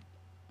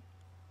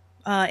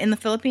in the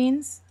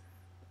Philippines,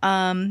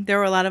 there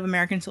were a lot of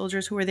American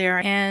soldiers who were there,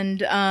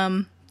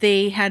 and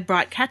they had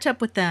brought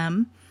ketchup with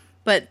them,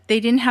 but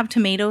they didn't have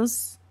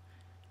tomatoes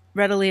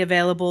readily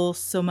available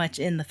so much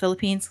in the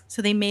Philippines.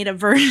 So they made a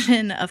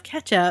version of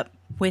ketchup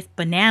with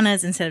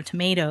bananas instead of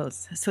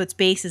tomatoes. So its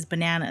base is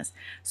bananas.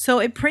 So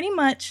it pretty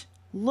much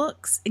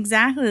looks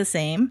exactly the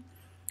same.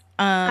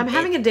 I'm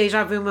having a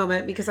deja vu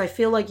moment because I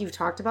feel like you've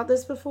talked about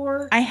this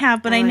before. I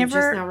have, but I'm just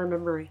now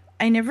remembering.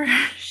 I never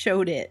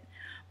showed it.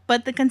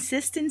 But the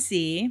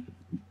consistency...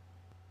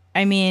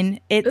 I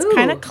mean, it's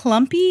kind of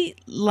clumpy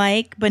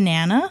like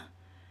banana.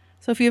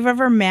 So if you've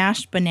ever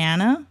mashed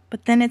banana,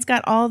 but then it's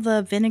got all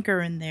the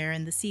vinegar in there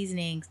and the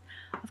seasonings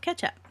of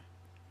ketchup.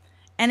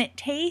 And it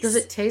tastes... Does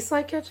it taste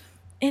like ketchup?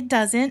 It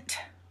doesn't.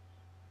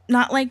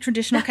 Not like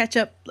traditional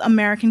ketchup,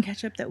 American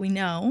ketchup that we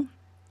know.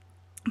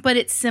 But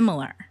it's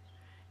similar.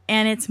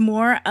 And it's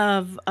more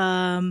of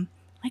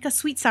like a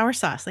sweet sour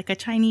sauce, like a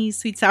Chinese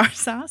sweet sour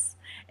sauce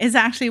is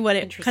actually what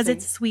it... Because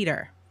it's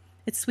sweeter.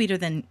 It's sweeter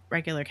than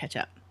regular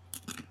ketchup.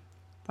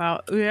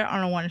 Wow, we're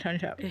on a 1-ton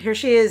ketchup. Here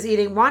she is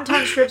eating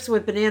wonton strips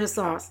with banana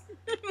sauce,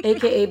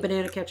 a.k.a.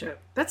 banana ketchup.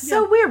 That's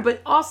so weird,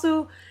 but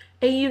also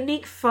a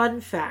unique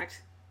fun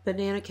fact.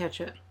 Banana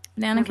ketchup.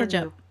 Banana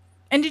ketchup. Knew.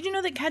 And did you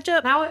know that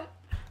ketchup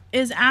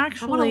is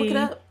actually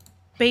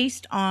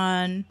based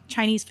on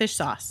Chinese fish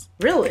sauce?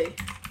 Really?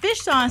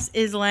 Fish sauce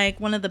is like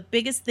one of the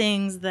biggest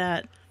things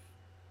that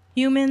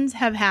humans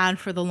have had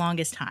for the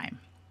longest time.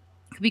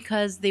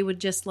 Because they would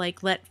just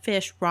like let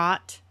fish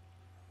rot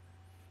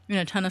in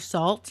a ton of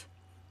salt.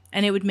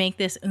 And it would make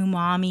this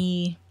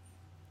umami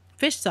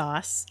fish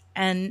sauce.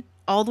 And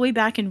all the way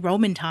back in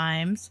Roman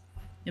times,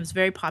 it was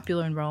very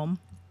popular in Rome.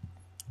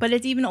 But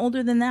it's even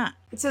older than that.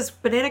 It says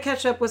banana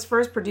ketchup was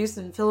first produced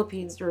in the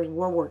Philippines during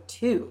World War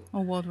II.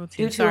 Oh, World War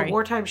II, due to a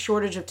wartime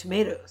shortage of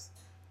tomatoes,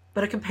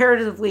 but a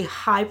comparatively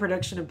high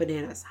production of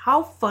bananas.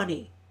 How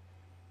funny.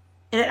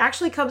 And it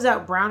actually comes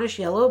out brownish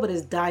yellow, but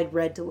is dyed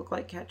red to look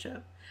like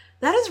ketchup.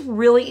 That is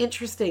really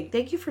interesting.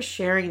 Thank you for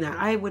sharing that.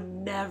 I would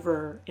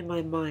never in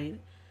my mind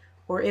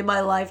or in my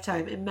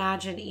lifetime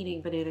imagine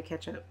eating banana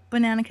ketchup.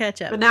 Banana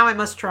ketchup. But now I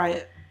must try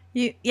it.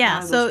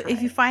 So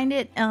if you find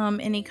it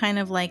any kind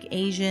of like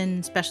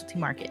Asian specialty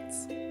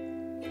markets.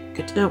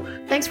 Good to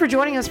know. Thanks for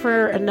joining us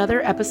for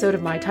another episode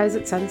of My Ties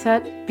at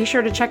Sunset. Be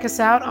sure to check us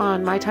out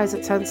on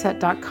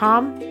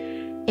mytiesatsunset.com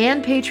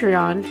and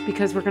Patreon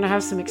because we're going to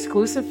have some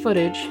exclusive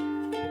footage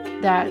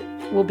that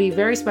will be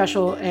very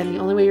special, and the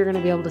only way you're going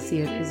to be able to see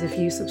it is if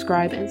you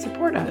subscribe and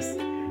support us.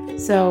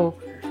 So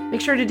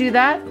make sure to do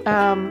that.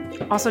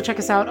 Also check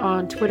us out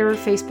on Twitter,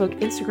 Facebook,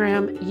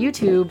 Instagram,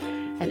 YouTube,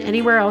 and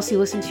anywhere else you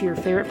listen to your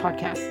favorite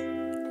podcasts.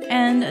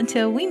 And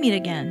until we meet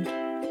again,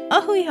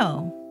 ahui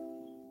ho.